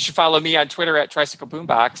you should follow me on Twitter at Tricycle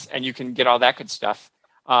Boombox, and you can get all that good stuff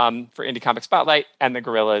for Indie Comic Spotlight and the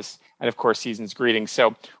Gorillas, and of course Season's Greetings.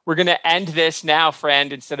 So we're going to end this now,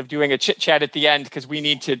 friend, instead of doing a chit chat at the end, because we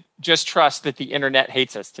need to just trust that the internet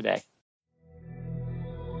hates us today.